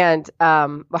 And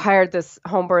I hired this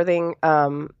home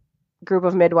birthing group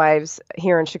of midwives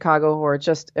here in Chicago who are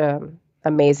just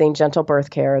amazing, gentle birth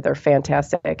care. They're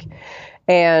fantastic.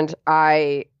 And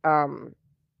I had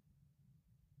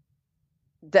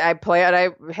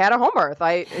a home birth.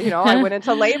 I went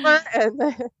into labor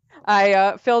and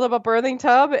I filled up a birthing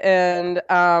tub and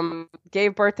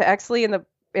gave birth to Exley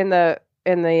in the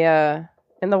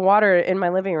water in my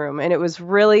living room. And it was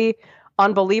really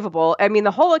unbelievable. I mean,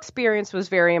 the whole experience was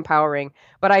very empowering,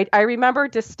 but I remember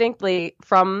distinctly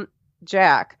from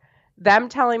Jack, them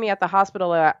telling me at the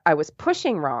hospital that I was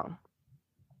pushing wrong.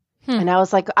 And I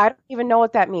was like, I don't even know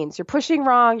what that means. You're pushing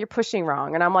wrong.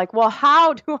 And I'm like, well,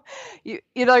 how do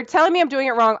they're telling me I'm doing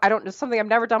it wrong. It's something I've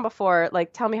never done before.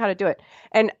 Like, tell me how to do it.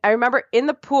 And I remember in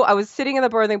the pool, I was sitting in the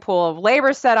birthing pool of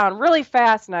labor set on really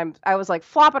fast. And I was like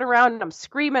flopping around and I'm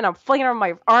screaming. I'm flinging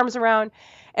my arms around.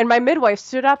 And my midwife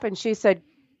stood up and she said,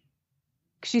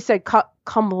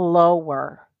 come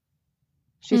lower.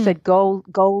 She said, go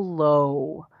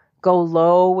low. Go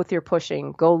low with your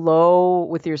pushing. Go low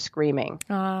with your screaming.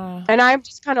 And I'm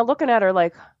just kind of looking at her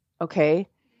like, okay.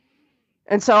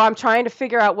 And so I'm trying to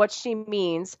figure out what she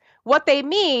means. What they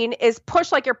mean is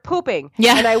push like you're pooping.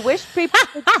 Yeah. And I wish people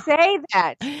would say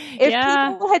that. If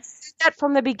people had said that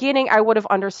from the beginning, I would have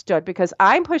understood because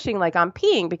I'm pushing like I'm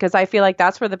peeing because I feel like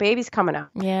that's where the baby's coming out.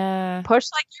 Yeah. Push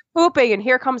like you're pooping and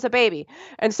here comes a baby.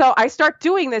 And so I start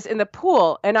doing this in the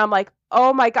pool and I'm like,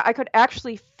 oh my God, I could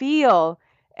actually feel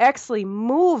Exley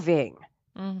moving.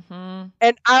 And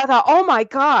I thought, oh my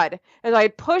God. And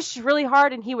I'd push really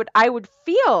hard and I would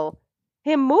feel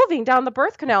him moving down the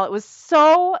birth canal. It was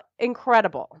so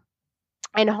incredible.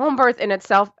 And home birth in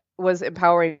itself was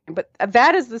empowering. But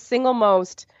that is the single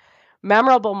most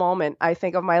memorable moment, I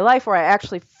think, of my life where I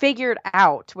actually figured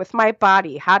out with my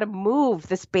body how to move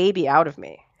this baby out of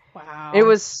me. Wow. It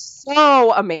was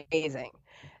so amazing.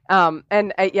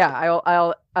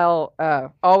 I'll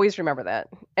always remember that.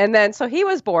 And then, so he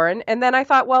was born and then I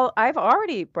thought, well, I've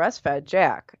already breastfed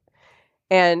Jack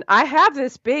and I have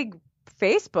this big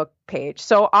Facebook page.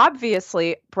 So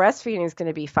obviously breastfeeding is going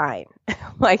to be fine.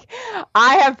 Like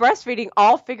I have breastfeeding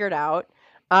all figured out.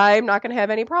 I'm not going to have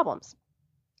any problems.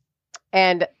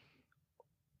 And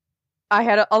I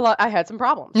had some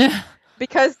problems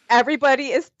because every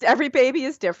baby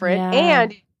is different. Yeah.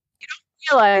 And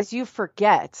realize you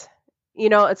forget,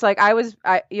 it's like I was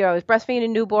breastfeeding a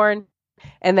newborn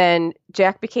and then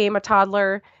Jack became a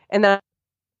toddler and then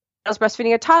I was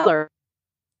breastfeeding a toddler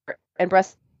and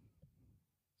breast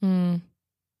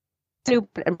soup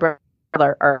and brother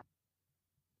are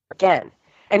again.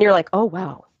 And you're like, oh,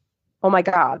 wow. Oh, my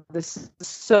God. This is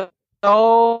so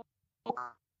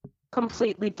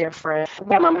completely different.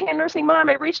 Mom, I'm a nursing mom.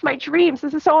 I reached my dreams.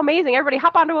 This is so amazing. Everybody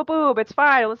hop onto a boob. It's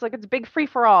fine. It looks like it's a big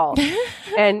free-for-all.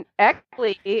 And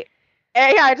actually,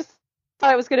 I just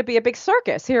thought it was going to be a big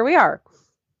circus. Here we are.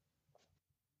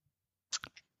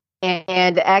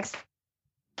 And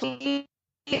actually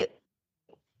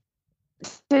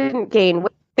didn't gain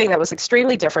weight. Thing that was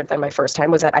extremely different than my first time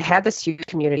was that I had this huge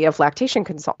community of lactation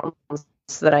consultants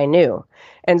that I knew.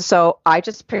 And so I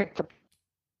just picked up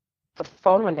the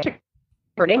phone one day.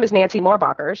 Her name is Nancy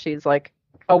Moorbacher. She's like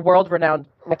a world-renowned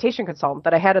lactation consultant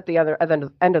that I had at the other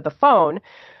end of the phone,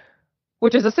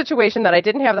 which is a situation that I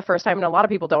didn't have the first time and a lot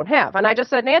of people don't have. And I just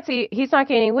said, Nancy, he's not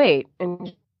gaining weight.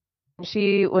 And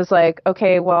she was like,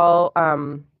 okay, well,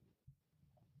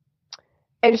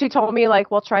 and she told me, like,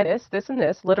 well, try this, this, and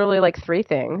this, literally like 3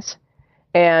 things.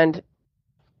 And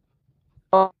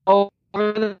over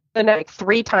the next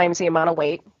 3 times the amount of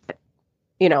weight,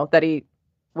 that he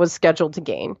was scheduled to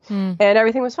gain. And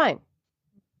everything was fine.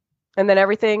 And then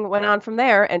everything went on from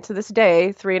there. And to this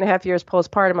day, 3.5 years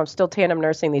postpartum, I'm still tandem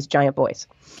nursing these giant boys.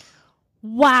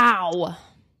 Wow.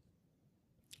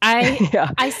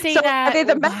 I say so that. I think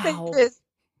the message is.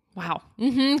 Wow.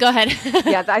 Go ahead.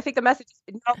 Yeah, I think the message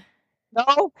is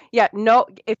no.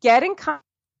 If get in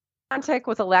contact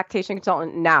with a lactation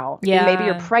consultant now, maybe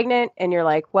you're pregnant and you're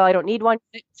like, well, I don't need one.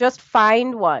 Just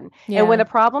find one. Yeah. And when the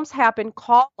problems happen,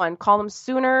 call them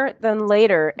sooner than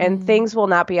later, and things will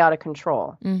not be out of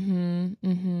control. Yeah.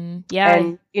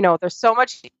 And, there's so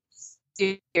much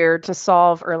easier to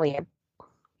solve early.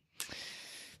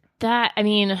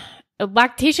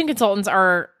 Lactation consultants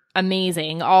are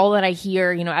amazing. All that I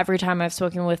hear, every time I've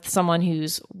spoken with someone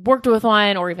who's worked with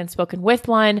one or even spoken with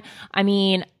one,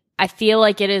 I feel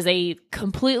like it is a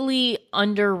completely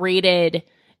underrated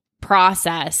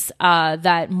process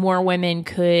that more women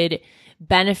could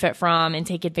benefit from and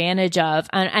take advantage of.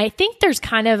 And I think there's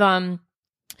kind of how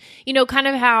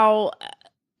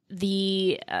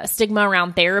the stigma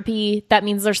around therapy, that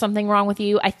means there's something wrong with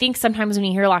you. I think sometimes when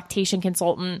you hear lactation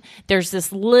consultant, there's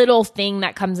this little thing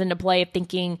that comes into play of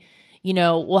thinking,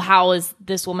 well, how is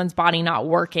this woman's body not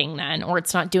working then? Or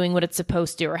it's not doing what it's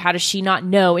supposed to? Or how does she not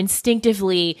know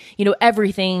instinctively,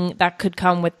 everything that could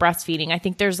come with breastfeeding? I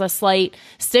think there's a slight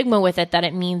stigma with it that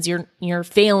it means you're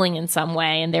failing in some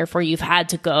way, and therefore you've had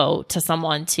to go to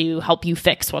someone to help you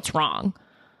fix what's wrong.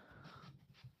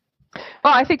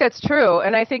 Well, I think that's true.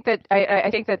 And I think that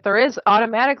I think that there is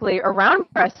automatically around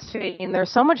breastfeeding, there's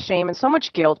so much shame and so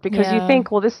much guilt because you think,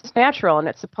 well, this is natural and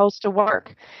it's supposed to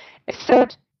work.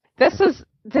 Except this is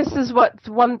what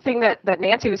one thing that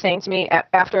Nancy was saying to me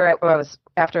after I was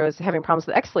having problems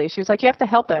with Exley. She was like, you have to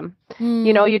help him.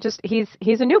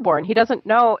 He's a newborn. He doesn't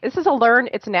know. This is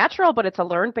it's natural, but it's a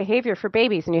learned behavior for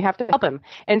babies, and you have to help him.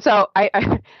 And so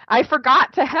I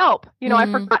forgot to help. I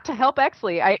forgot to help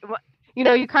Exley.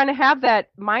 You kind of have that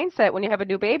mindset when you have a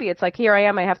new baby. It's like, here I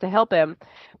am, I have to help him.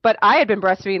 But I had been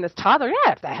breastfeeding this toddler. Yeah, I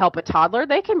have to help a toddler.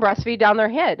 They can breastfeed down their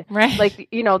head. Right. Like,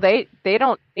 they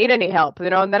don't need any help,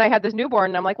 And then I had this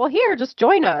newborn, and I'm like, well, here, just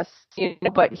join us.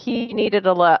 But he needed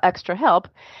a little extra help.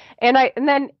 And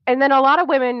then a lot of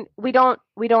women, we don't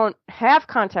have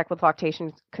contact with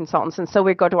lactation consultants. And so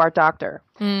we go to our doctor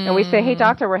and we say, hey,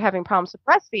 doctor, we're having problems with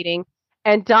breastfeeding.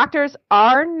 And doctors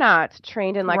are not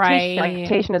trained in lactation. Right.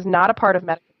 Lactation is not a part of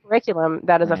medical curriculum.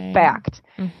 That is a fact.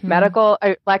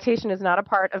 Lactation is not a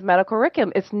part of medical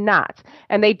curriculum. It's not.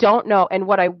 And they don't know. And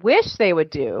what I wish they would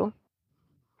do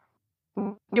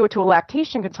it to a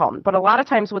lactation consultant. But a lot of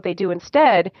times what they do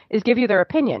instead is give you their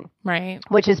opinion. Right.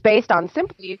 Which is based on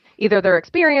simply either their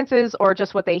experiences or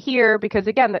just what they hear. Because,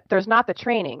 again, there's not the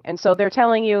training. And so they're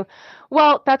telling you,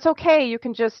 well, that's okay. You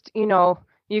can just,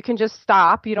 you can just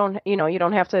stop. You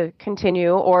don't have to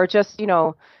continue, or just,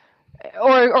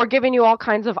 or giving you all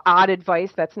kinds of odd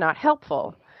advice that's not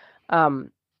helpful. I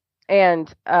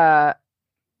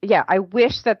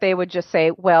wish that they would just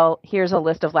say, well, here's a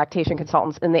list of lactation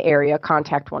consultants in the area.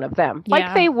 Contact one of them. Yeah.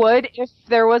 Like they would if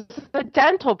there was a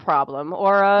dental problem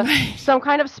or some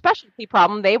kind of specialty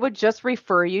problem. They would just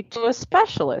refer you to a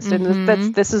specialist.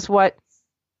 And this is what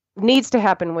needs to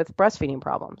happen with breastfeeding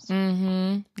problems.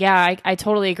 Yeah, I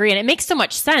totally agree. And it makes so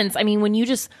much sense. When you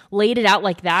just laid it out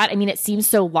like that, it seems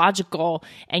so logical.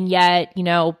 And yet,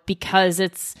 because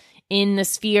it's in the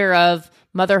sphere of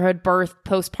motherhood, birth,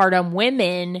 postpartum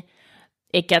women,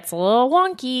 it gets a little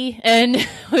wonky and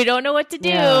we don't know what to do.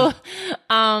 Yeah.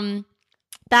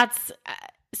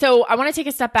 So I want to take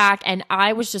a step back, and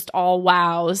I was just all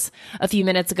wows a few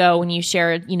minutes ago when you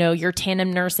shared, your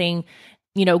tandem nursing,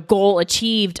 goal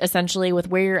achieved essentially with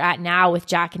where you're at now with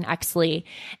Jack and Exley.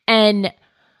 And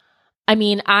I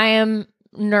mean, I am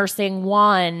nursing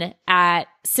one at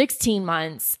 16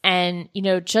 months, and,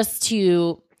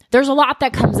 there's a lot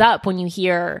that comes up when you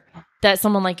hear that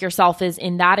someone like yourself is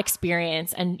in that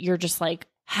experience, and you're just like,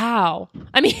 how?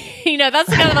 I mean,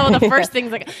 that's kind of one of the first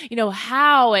things, like,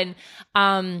 how? And,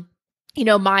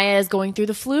 Maya is going through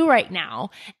the flu right now,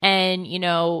 and,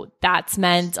 that's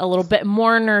meant a little bit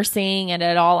more nursing and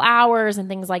at all hours and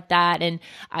things like that. And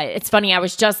it's funny, I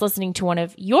was just listening to one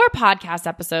of your podcast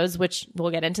episodes, which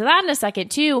we'll get into that in a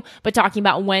second too, but talking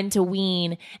about when to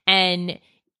wean, and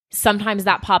sometimes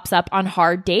that pops up on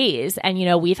hard days. And,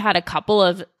 we've had a couple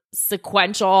of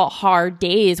sequential hard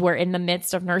days where in the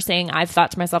midst of nursing, I've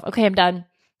thought to myself, okay, I'm done.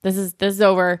 This is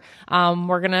over.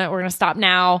 We're gonna stop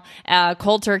now,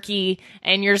 cold turkey,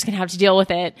 and you're just gonna have to deal with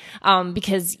it.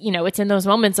 Because, it's in those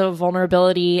moments of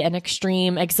vulnerability and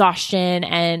extreme exhaustion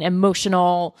and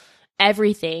emotional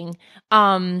everything.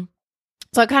 So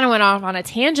I kind of went off on a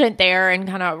tangent there and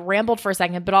kind of rambled for a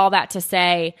second, but all that to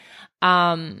say,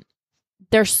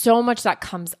 there's so much that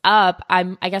comes up.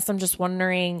 I guess I'm just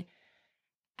wondering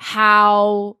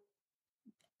how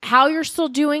you're still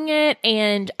doing it,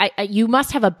 and you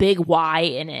must have a big why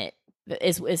in it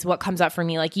is what comes up for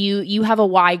me. Like you have a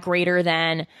why greater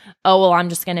than, oh, well, I'm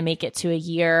just going to make it to a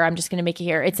year. I'm just going to make it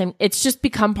here. It's just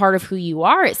become part of who you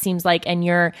are, it seems like, and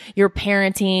your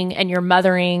parenting and your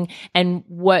mothering and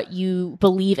what you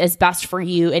believe is best for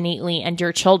you innately and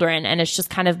your children. And it's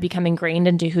just kind of become ingrained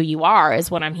into who you are,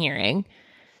 is what I'm hearing.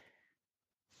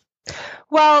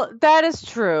 Well, that is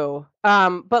true.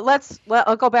 But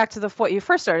I'll go back to what you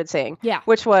first started saying,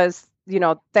 which was,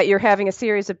 that you're having a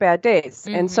series of bad days.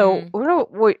 Mm-hmm. And so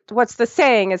what's the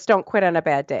saying is don't quit on a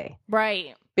bad day.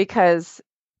 Right. Because,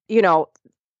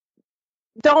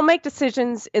 don't make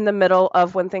decisions in the middle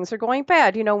of when things are going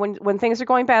bad. When things are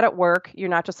going bad at work, you're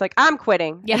not just like, I'm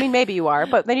quitting. Yeah. I mean, maybe you are,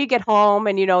 but then you get home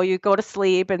and, you go to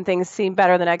sleep and things seem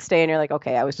better the next day and you're like,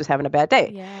 okay, I was just having a bad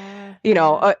day. Yeah.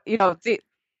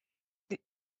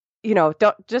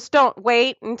 Don't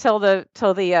wait until the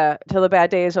bad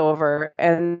day is over,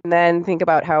 and then think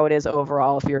about how it is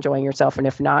overall if you're enjoying yourself, and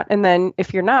if not, and then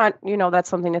if you're not, that's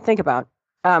something to think about.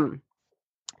 And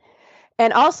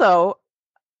also,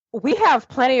 we have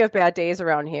plenty of bad days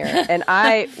around here, and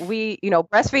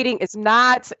breastfeeding is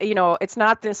not, it's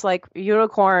not this like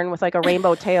unicorn with like a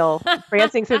rainbow tail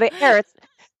prancing through the air.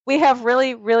 We have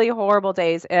really, really horrible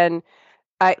days, and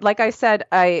like I said,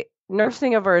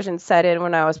 nursing aversion set in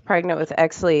when I was pregnant with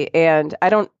Exley, and I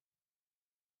don't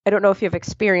know if you have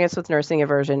experience with nursing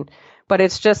aversion, but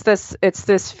it's just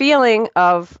this feeling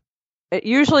of, it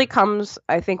usually comes,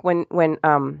 I think, when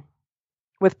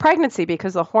with pregnancy,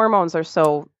 because the hormones are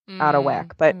so out of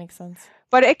whack. But that makes sense.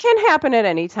 But it can happen at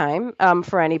any time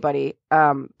for anybody.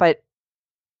 But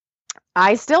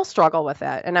I still struggle with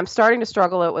that, and I'm starting to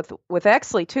struggle it with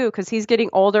Exley too, because he's getting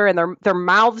older and their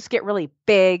mouths get really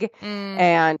big,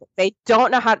 and they don't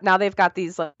know how. Now they've got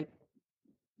these like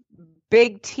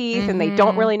big teeth, and they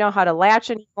don't really know how to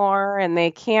latch anymore, and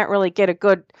they can't really get a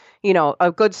good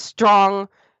strong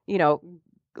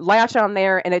latch on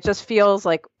there, and it just feels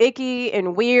like icky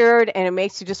and weird, and it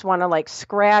makes you just want to like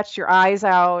scratch your eyes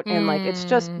out, and like it's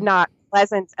just not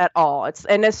pleasant at all.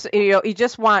 You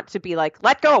just want to be like,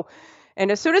 let go. And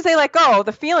as soon as they let go,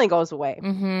 the feeling goes away.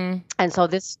 Mm-hmm. And so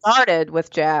this started with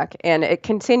Jack, and it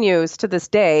continues to this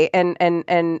day.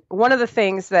 And one of the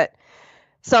things that,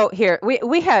 so here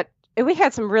we had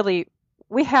some really,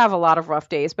 we have a lot of rough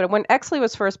days, but when Exley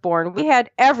was first born,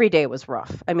 every day was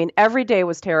rough. I mean, every day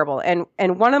was terrible. And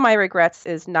one of my regrets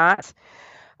is not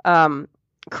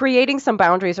creating some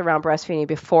boundaries around breastfeeding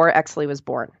before Exley was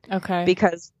born. Okay.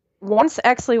 Because once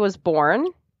Exley was born,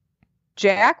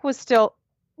 Jack was still,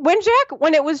 when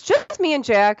it was just me and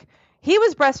Jack, he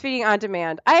was breastfeeding on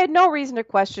demand. I had no reason to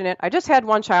question it. I just had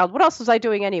one child. What else was I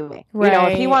doing anyway?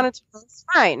 Right. If he wanted to, it's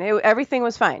fine. Everything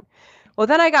was fine. Well,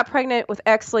 then I got pregnant with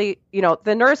Exley,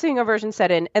 the nursing aversion set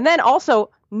in, and then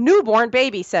also newborn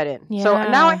baby set in. Yeah. So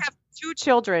now I have 2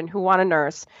 children who want to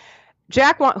nurse.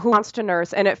 Jack who wants to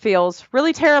nurse, and it feels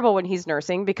really terrible when he's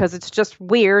nursing because it's just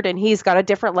weird, and he's got a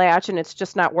different latch, and it's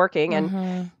just not working.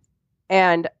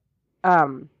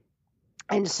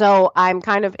 And so I'm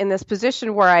kind of in this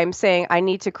position where I'm saying I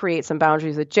need to create some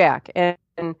boundaries with Jack. And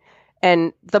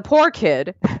the poor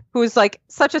kid, who's like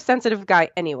such a sensitive guy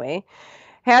anyway,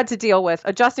 had to deal with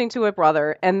adjusting to a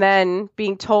brother and then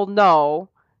being told no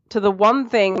to the one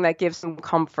thing that gives him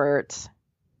comfort,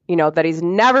 that he's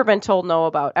never been told no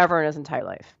about ever in his entire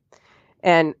life.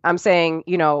 And I'm saying,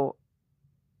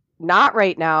 not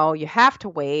right now. You have to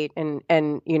wait. And,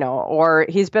 or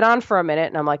he's been on for a minute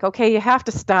and I'm like, okay, you have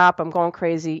to stop. I'm going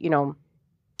crazy,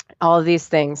 all of these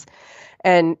things.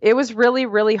 And it was really,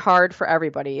 really hard for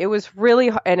everybody. It was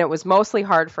really, and it was mostly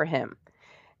hard for him.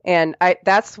 And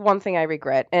that's one thing I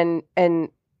regret. And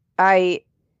I'll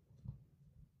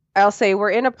say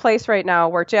we're in a place right now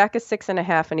where Jack is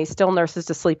 6.5 and he still nurses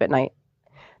to sleep at night.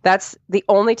 That's the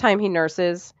only time he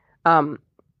nurses. But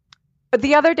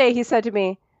the other day he said to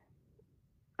me,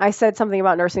 I said something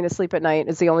about nursing to sleep at night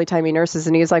is the only time he nurses.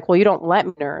 And he's like, well, you don't let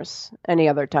me nurse any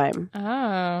other time. Oh.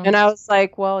 And I was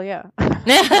like, well, yeah.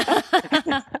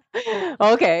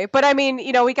 Okay. But I mean,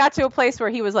 we got to a place where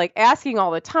he was like asking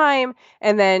all the time.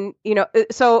 And then,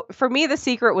 so for me, the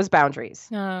secret was boundaries,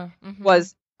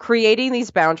 was creating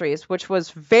these boundaries, which was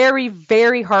very,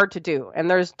 very hard to do. And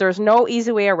there's no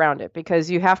easy way around it because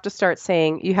you have to start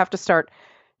saying, you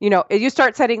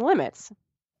start setting limits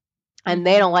and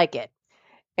they don't like it.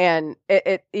 And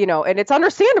and it's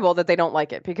understandable that they don't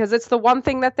like it because it's the one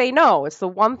thing that they know. It's the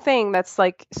one thing that's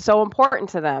like so important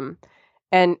to them.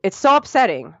 And it's so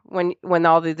upsetting when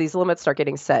all these limits start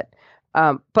getting set.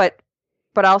 But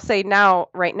I'll say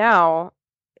right now,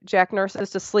 Jack nurses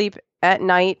to sleep at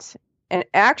night. And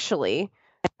actually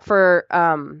for,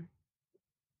 a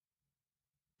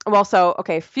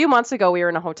few months ago, we were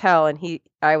in a hotel and we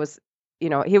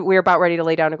were about ready to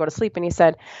lay down and go to sleep. And he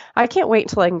said, I can't wait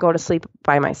until I can go to sleep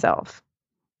by myself.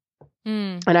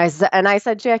 And I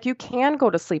said, Jack, you can go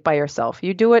to sleep by yourself.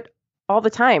 You do it all the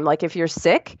time. Like if he's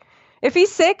sick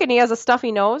and he has a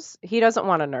stuffy nose, he doesn't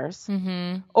want to nurse.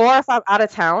 Mm-hmm. Or if I'm out of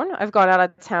town, I've gone out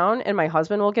of town and my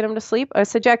husband will get him to sleep. I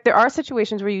said, Jack, there are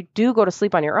situations where you do go to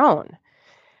sleep on your own.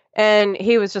 And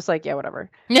he was just like, yeah, whatever.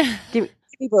 Give me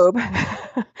boob.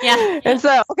 Yeah. And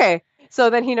so, okay. So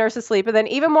then he nurses sleep. And then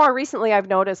even more recently, I've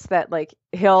noticed that like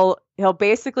he'll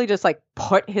basically just like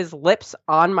put his lips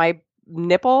on my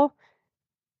nipple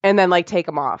and then like take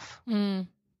them off. Mm.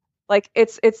 Like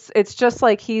it's just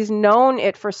like he's known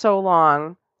it for so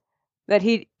long that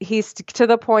he's to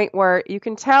the point where you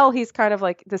can tell he's kind of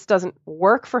like, this doesn't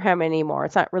work for him anymore.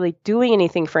 It's not really doing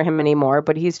anything for him anymore,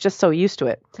 but he's just so used to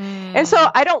it. Mm. And so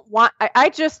I don't want,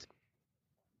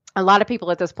 a lot of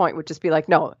people at this point would just be like,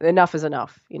 no, enough is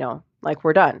enough, like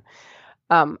we're done.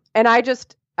 And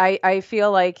I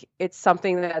feel like it's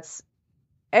something that's,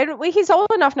 and he's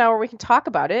old enough now where we can talk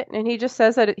about it. And he just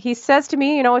says he says to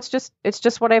me, it's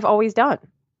just what I've always done.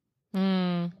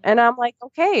 Mm. And I'm like,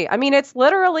 okay. I mean, it's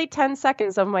literally 10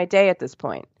 seconds of my day at this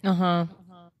point. Uh-huh.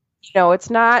 It's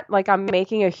not like I'm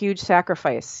making a huge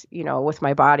sacrifice, with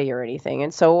my body or anything.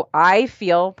 And so I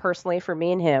feel personally for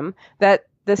me and him that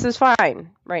this is fine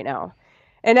right now.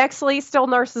 And Exley still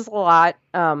nurses a lot.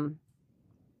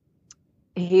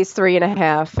 He's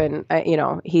 3.5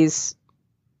 and, he's,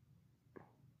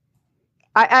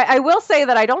 I will say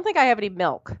that I don't think I have any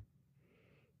milk.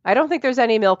 I don't think there's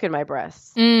any milk in my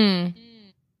breasts. Mm.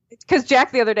 Because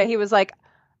Jack the other day, he's like,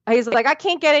 I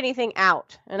can't get anything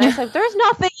out. And I said, there's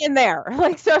nothing in there.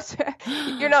 Like, so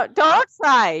don't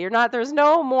try. There's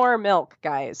no more milk,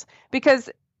 guys. Because,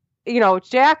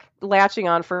 Jack latching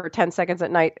on for 10 seconds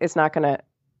at night is not going to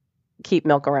keep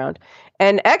milk around.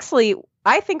 And Exley,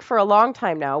 I think for a long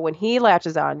time now, when he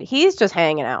latches on, he's just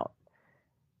hanging out.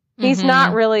 He's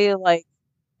not really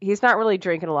he's not really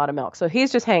drinking a lot of milk. So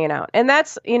he's just hanging out. And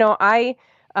that's, I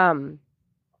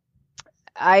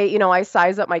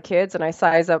size up my kids and I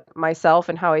size up myself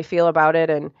and how I feel about it.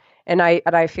 And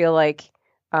I feel like,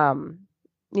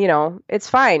 it's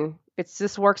fine. It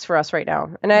just works for us right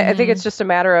now. And I think it's just a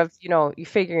matter of, you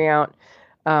figuring out,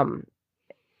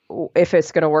 if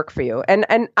it's going to work for you.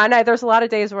 And there's a lot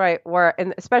of days where,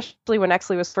 and especially when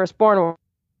Exley was first born,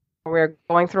 we were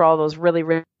going through all those really,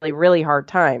 really, really hard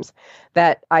times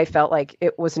that I felt like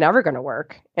it was never going to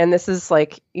work. And this is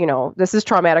like, this is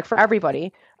traumatic for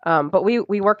everybody. But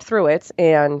we worked through it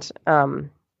and,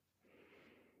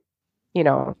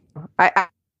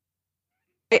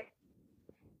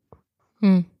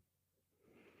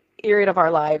 period of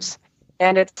our lives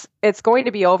and it's going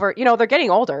to be over. They're getting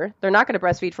older. They're not going to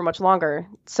breastfeed for much longer.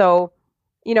 So,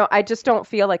 I just don't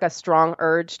feel like a strong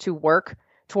urge to work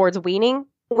towards weaning.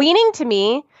 Weaning to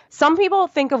me, some people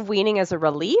think of weaning as a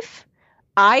relief.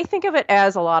 I think of it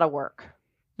as a lot of work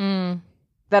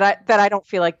that I don't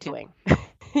feel like doing.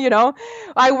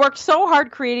 I worked so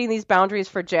hard creating these boundaries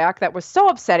for Jack that was so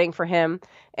upsetting for him.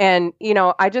 And,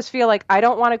 I just feel like I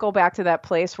don't want to go back to that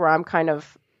place where I'm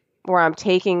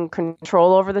taking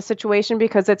control over the situation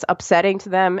because it's upsetting to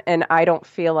them. And I don't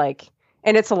feel like,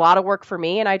 and it's a lot of work for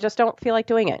me and I just don't feel like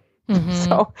doing it. Mm-hmm.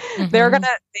 So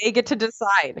they get to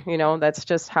decide, that's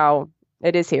just how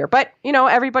It is here. But,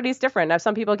 everybody's different. Now,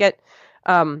 some people get,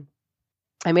 I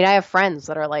have friends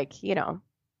that are like,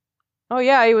 oh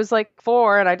yeah, he was like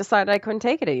 4 and I decided I couldn't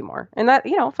take it anymore. And that,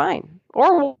 fine.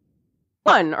 Or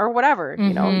 1 or whatever,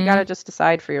 you got to just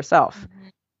decide for yourself.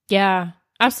 Yeah,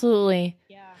 absolutely.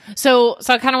 Yeah. So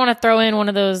I kind of want to throw in one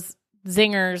of those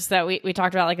zingers that we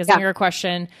talked about, like a zinger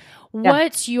question.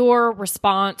 What's your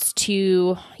response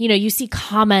to, you see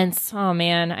comments? Oh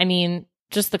man.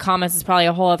 Just the comments is probably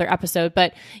a whole other episode,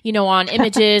 but, on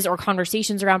images or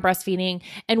conversations around breastfeeding.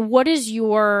 And what is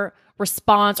your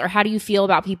response, or how do you feel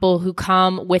about people who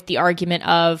come with the argument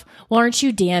of, well, aren't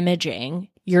you damaging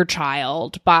your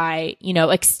child by,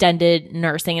 extended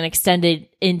nursing and extended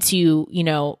into,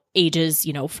 ages,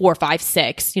 4, 5,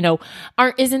 6,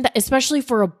 isn't that, especially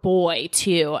for a boy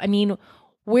too?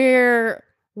 Where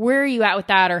are you at with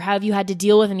that, or have you had to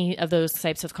deal with any of those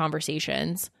types of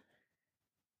conversations?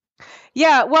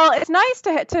 Yeah, well, it's nice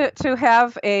to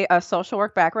have a social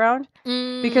work background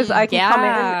because I can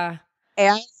come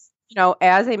in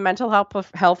as a mental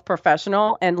health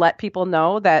professional and let people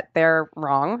know that they're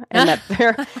wrong and that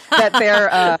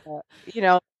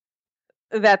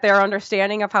that their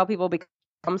understanding of how people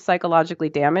become psychologically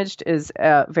damaged is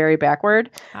very backward.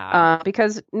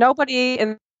 Because nobody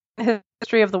in the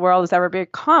history of the world has ever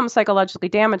become psychologically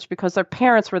damaged because their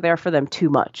parents were there for them too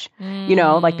much,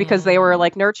 because they were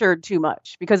like nurtured too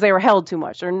much, because they were held too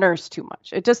much or nursed too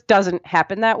much. It just doesn't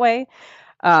happen that way.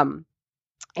 And,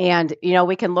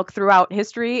 we can look throughout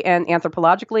history and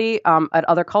anthropologically at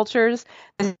other cultures.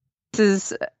 This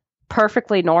is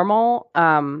perfectly normal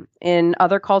in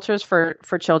other cultures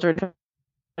for children to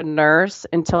nurse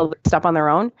until they step on their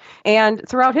own. And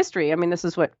throughout history, this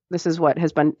is what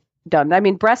has been done.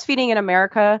 Breastfeeding in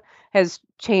America has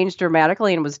changed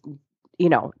dramatically and was,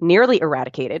 nearly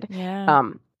eradicated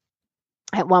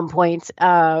at one point.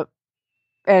 And,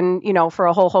 for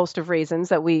a whole host of reasons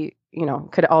that we,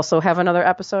 could also have another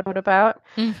episode about.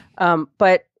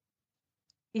 But,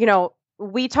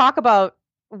 we talk about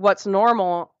what's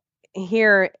normal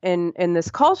here in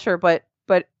this culture, but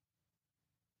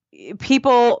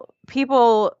people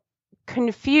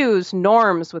confuse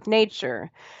norms with nature.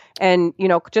 And,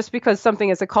 just because something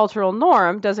is a cultural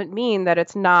norm doesn't mean that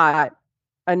it's not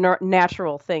a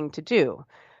natural thing to do.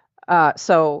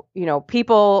 So,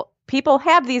 people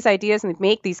have these ideas and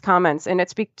make these comments, and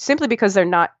it's simply because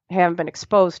haven't been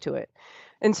exposed to it.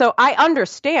 And so I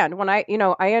understand when I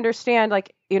understand,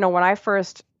 like, when I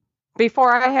first,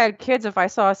 before I had kids, if I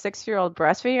saw a 6-year-old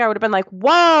breastfeeding, I would have been like,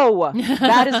 whoa,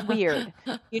 that is weird.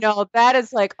 That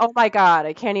is like, oh my God,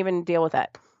 I can't even deal with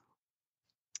that.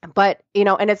 But,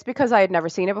 and it's because I had never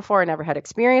seen it before. I never had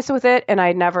experience with it, and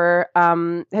I never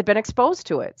had been exposed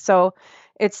to it. So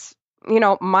it's,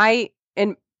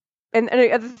 and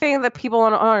the thing that people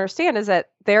don't understand is that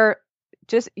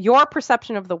your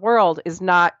perception of the world is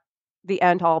not the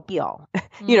end all be all.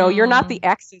 You're not the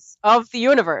axis of the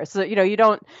universe. You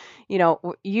don't,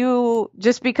 you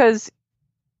just because,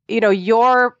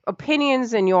 your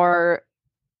opinions and your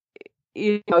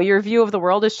view of the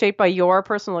world is shaped by your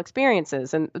personal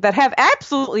experiences and that have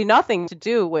absolutely nothing to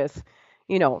do with,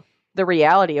 the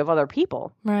reality of other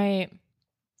people. Right.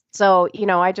 So,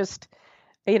 I just,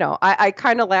 I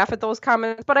kind of laugh at those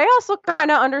comments, but I also kind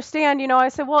of understand, I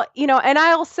said, well, and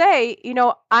I'll say,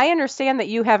 I understand that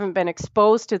you haven't been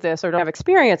exposed to this or don't have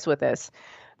experience with this,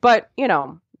 but,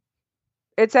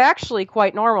 it's actually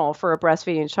quite normal for a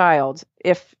breastfeeding child,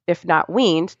 if not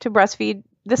weaned, to breastfeed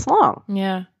this long.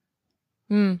 Yeah.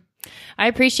 I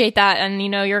appreciate that. And,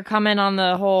 your comment on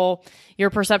the whole, your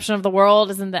perception of the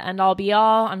world isn't the end all be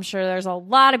all. I'm sure there's a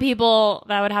lot of people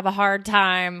that would have a hard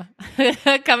time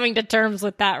coming to terms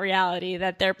with that reality,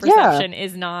 that their perception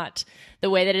is not the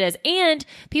way that it is. And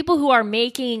people who are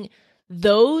making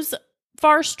those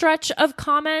far stretch of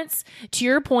comments, to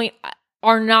your point,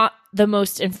 are not the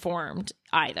most informed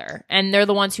either. And they're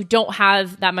the ones who don't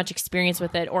have that much experience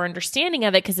with it or understanding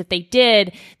of it, because if they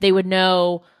did, they would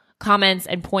know comments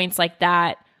and points like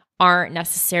that aren't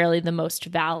necessarily the most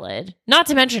valid. Not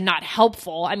to mention not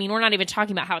helpful. We're not even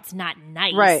talking about how it's not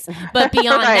nice. Right. But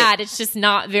beyond that, it's just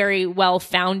not very well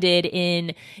founded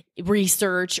in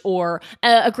research or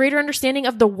a greater understanding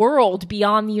of the world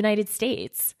beyond the United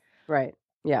States. Right.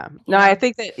 Yeah. No, I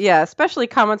think that, especially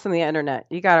comments on the internet,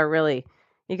 you got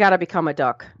to become a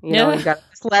duck. You got to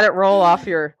just let it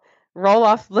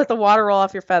let the water roll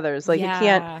off your feathers. Like you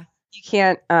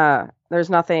can't, there's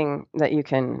nothing that you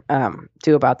can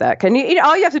do about that.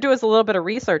 All you have to do is a little bit of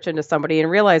research into somebody and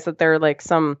realize that they're like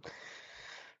some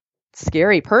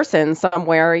scary person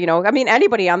somewhere.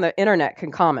 Anybody on the internet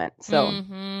can comment. So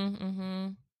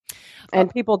And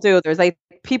people do.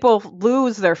 People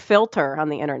lose their filter on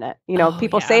the internet.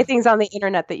 People say things on the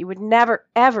internet that you would never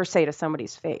ever say to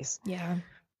somebody's face. Yeah.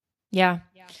 Yeah.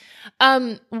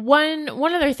 One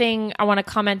other thing I want to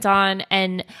comment on,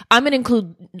 and I'm going to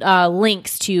include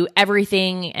links to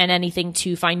everything and anything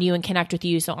to find you and connect with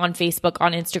you. So on Facebook,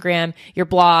 on Instagram, your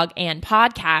blog and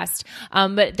podcast.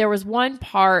 But there was one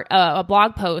part, a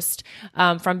blog post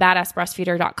from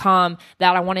badassbreastfeeder.com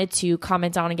that I wanted to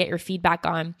comment on and get your feedback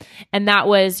on. And that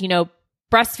was,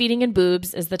 breastfeeding and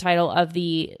boobs is the title of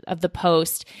the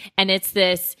post. And it's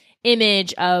this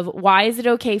image of why is it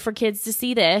okay for kids to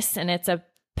see this? And it's a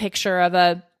picture of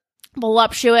a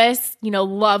voluptuous,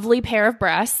 lovely pair of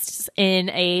breasts in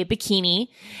a bikini.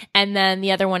 And then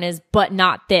the other one is, but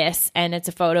not this. And it's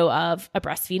a photo of a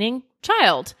breastfeeding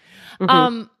child.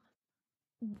 Mm-hmm.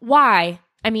 Why?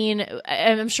 I mean,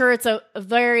 I'm sure it's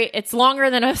it's longer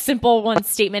than a simple one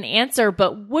statement answer,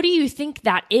 but what do you think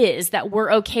that is, that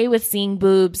we're okay with seeing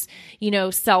boobs,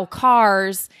 sell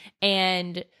cars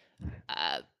and,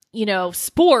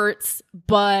 sports,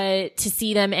 but to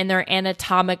see them in their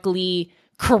anatomically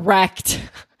correct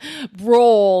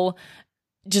role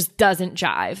just doesn't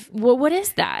jive. Well, what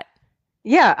is that?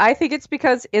 Yeah, I think it's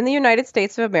because in the United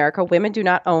States of America, women do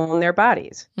not own their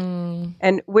bodies.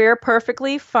 And we're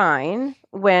perfectly fine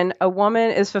when a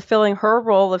woman is fulfilling her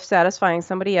role of satisfying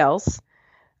somebody else.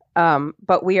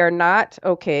 But we are not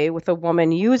okay with a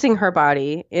woman using her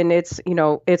body in its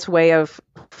way of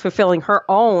fulfilling her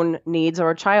own needs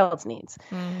or a child's needs.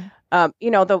 The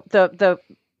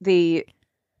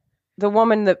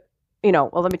woman that,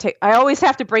 I always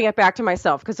have to bring it back to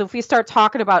myself, because if we start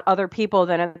talking about other people,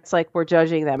 then it's like we're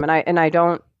judging them. And I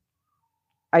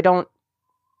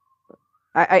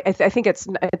think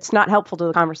it's not helpful to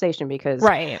the conversation, because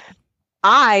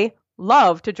I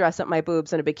love to dress up my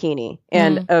boobs in a bikini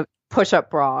and a push-up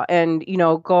bra and,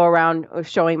 go around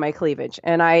showing my cleavage.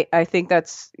 And I think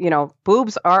that's,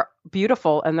 boobs are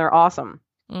beautiful and they're awesome.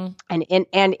 And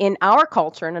in our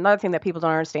culture, and another thing that people don't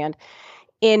understand,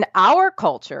 in our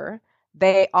culture,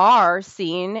 they are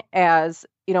seen as,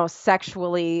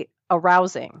 sexually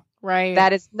arousing. Right.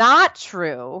 That is not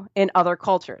true in other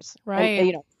cultures. Right.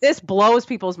 And, this blows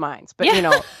people's minds, but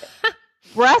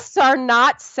breasts are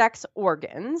not sex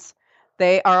organs.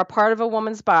 They are a part of a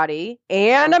woman's body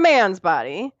and a man's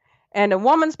body, and a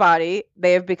woman's body,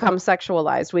 they have become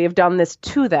sexualized. We have done this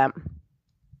to them.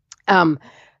 And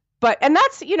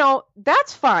that's,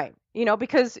 that's fine,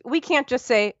 because we can't just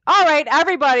say, all right,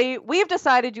 everybody, we've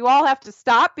decided you all have to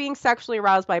stop being sexually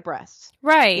aroused by breasts.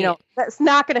 Right. That's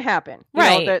not going to happen.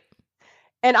 Right.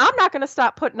 And I'm not going to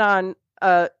stop putting on,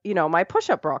 my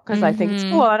push-up bra, because I think it's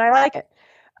cool and I like it.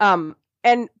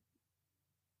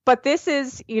 But this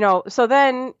is, so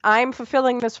then I'm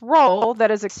fulfilling this role that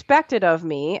is expected of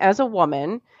me as a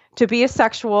woman to be a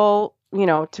sexual,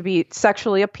 to be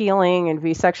sexually appealing and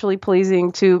be sexually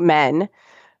pleasing to men.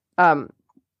 And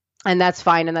that's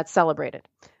fine and that's celebrated.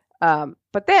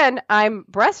 But then I'm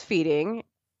breastfeeding,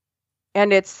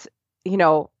 and it's,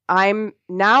 I'm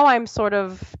sort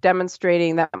of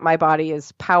demonstrating that my body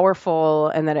is powerful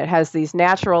and that it has these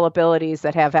natural abilities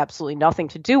that have absolutely nothing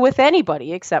to do with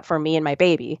anybody except for me and my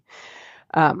baby.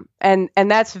 And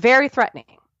that's very threatening.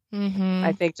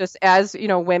 I think, just as,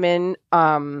 women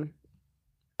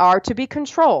are to be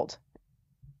controlled.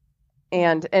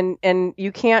 And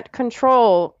you can't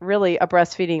control really a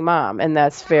breastfeeding mom, and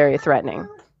that's very threatening.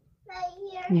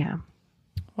 Yeah.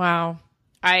 Wow.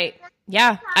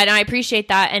 Yeah, and I appreciate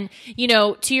that. And,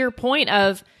 to your point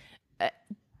of,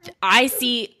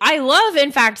 I love,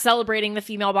 in fact, celebrating the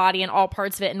female body and all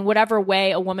parts of it in whatever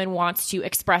way a woman wants to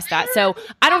express that. So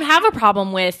I don't have a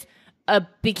problem with a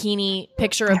bikini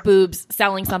picture of boobs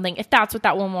selling something if that's what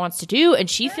that woman wants to do, and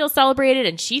she feels celebrated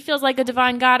and she feels like a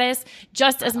divine goddess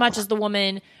just as much as the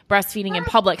woman breastfeeding in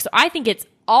public. So I think it's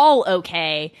all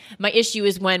okay. My issue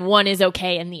is when one is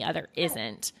okay and the other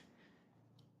isn't.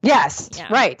 Yes. Yeah.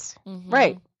 Right.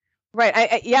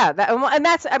 Right. And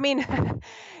that's, I mean,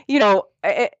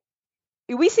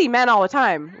 we see men all the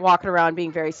time walking around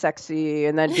being very sexy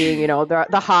and then being,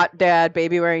 the hot dad,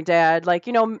 baby wearing dad. Like,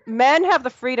 men have the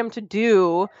freedom to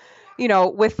do,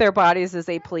 with their bodies as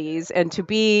they please, and to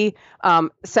be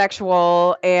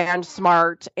sexual and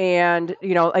smart and,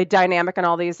 a dynamic and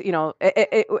all these,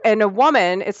 and a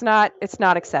woman, it's not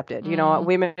accepted.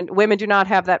 Women do not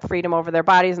have that freedom over their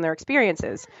bodies and their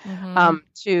experiences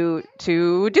to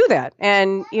do that.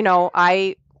 And,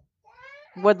 I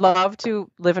would love to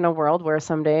live in a world where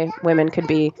someday women could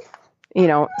be,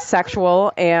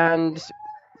 sexual and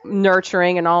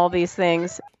nurturing and all these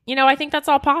things. I think that's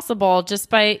all possible just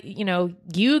by,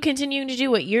 you continuing to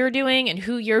do what you're doing and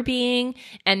who you're being,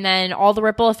 and then all the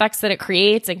ripple effects that it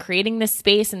creates, and creating this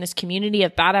space and this community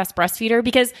of badass breastfeeder.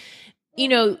 Because,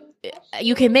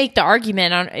 you can make the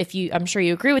argument I'm sure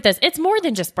you agree with this, it's more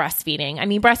than just breastfeeding. I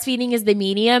mean, breastfeeding is the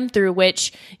medium through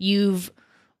which you've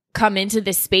come into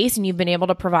this space and you've been able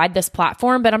to provide this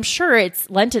platform, but I'm sure it's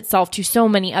lent itself to so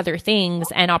many other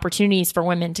things and opportunities for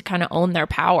women to kind of own their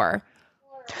power.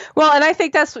 Well, and I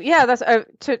think that's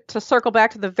to circle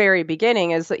back to the very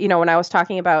beginning is, when I was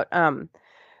talking about, I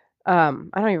don't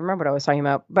even remember what I was talking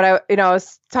about, but I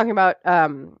was talking about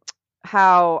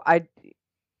how I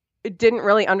didn't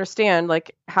really understand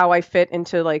like how I fit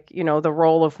into like, the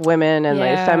role of women and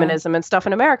like feminism and stuff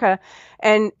in America.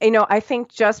 And, I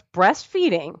think just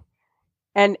breastfeeding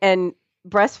and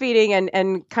breastfeeding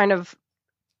and kind of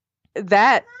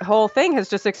that whole thing has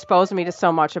just exposed me to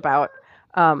so much about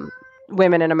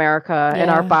women in America and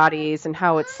our bodies and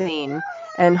how it's seen.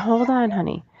 And hold on,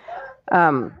 honey.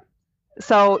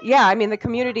 So, I mean, the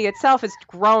community itself has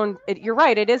grown. You're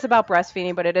right. It is about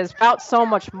breastfeeding, but it is about so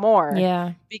much more.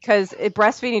 Yeah. Because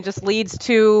breastfeeding just leads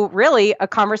to really a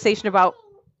conversation about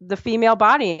the female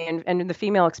body and the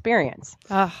female experience.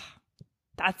 Oh,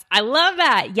 I love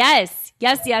that. Yes.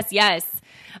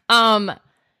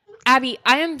 Abby,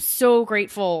 I am so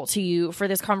grateful to you for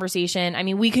this conversation. I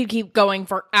mean, we could keep going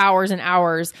for hours and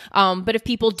hours, but if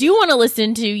people do want to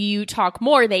listen to you talk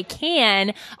more, they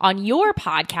can on your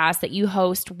podcast that you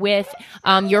host with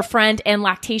your friend and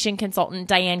lactation consultant,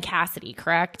 Diane Cassidy,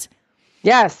 correct?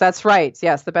 Yes, that's right.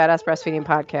 Yes, the Badass Breastfeeding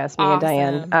Podcast, me and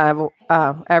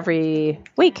Diane, every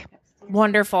week.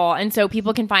 Wonderful. And so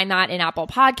people can find that in Apple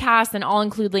Podcasts, and I'll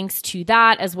include links to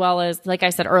that as well as, like I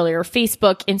said earlier,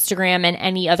 Facebook, Instagram, and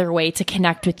any other way to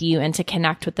connect with you and to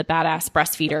connect with the Badass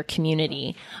Breastfeeder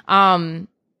community.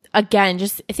 Again,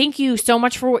 just thank you so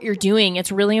much for what you're doing.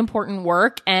 It's really important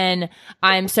work, and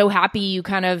I'm so happy you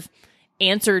kind of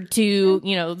answered to,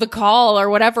 the call or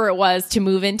whatever it was to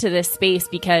move into this space,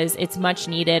 because it's much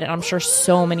needed. And I'm sure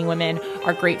so many women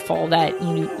are grateful that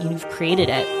you've created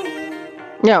it.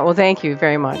 Yeah, well, thank you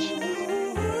very much.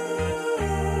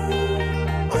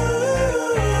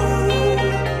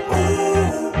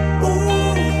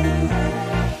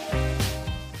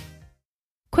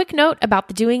 Quick note about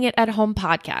the Doing It at Home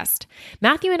podcast.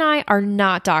 Matthew and I are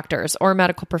not doctors or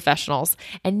medical professionals,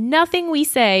 and nothing we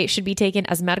say should be taken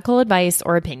as medical advice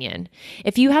or opinion.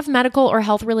 If you have medical or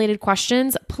health-related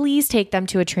questions, please take them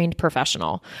to a trained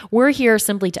professional. We're here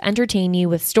simply to entertain you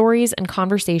with stories and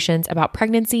conversations about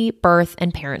pregnancy, birth,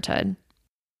 and parenthood.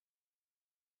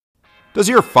 Does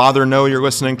your father know you're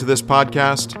listening to this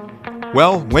podcast?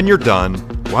 Well, when you're done,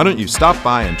 why don't you stop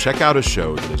by and check out a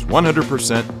show that is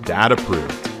 100%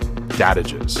 dad-approved,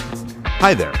 Dadages.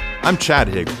 Hi there, I'm Chad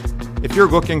Higgle. If you're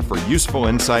looking for useful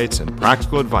insights and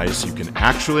practical advice you can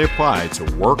actually apply to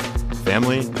work,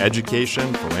 family,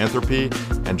 education, philanthropy,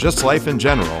 and just life in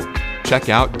general, check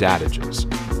out Dadages.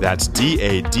 That's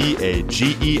Dadages,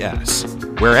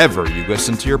 wherever you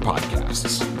listen to your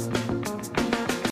podcasts.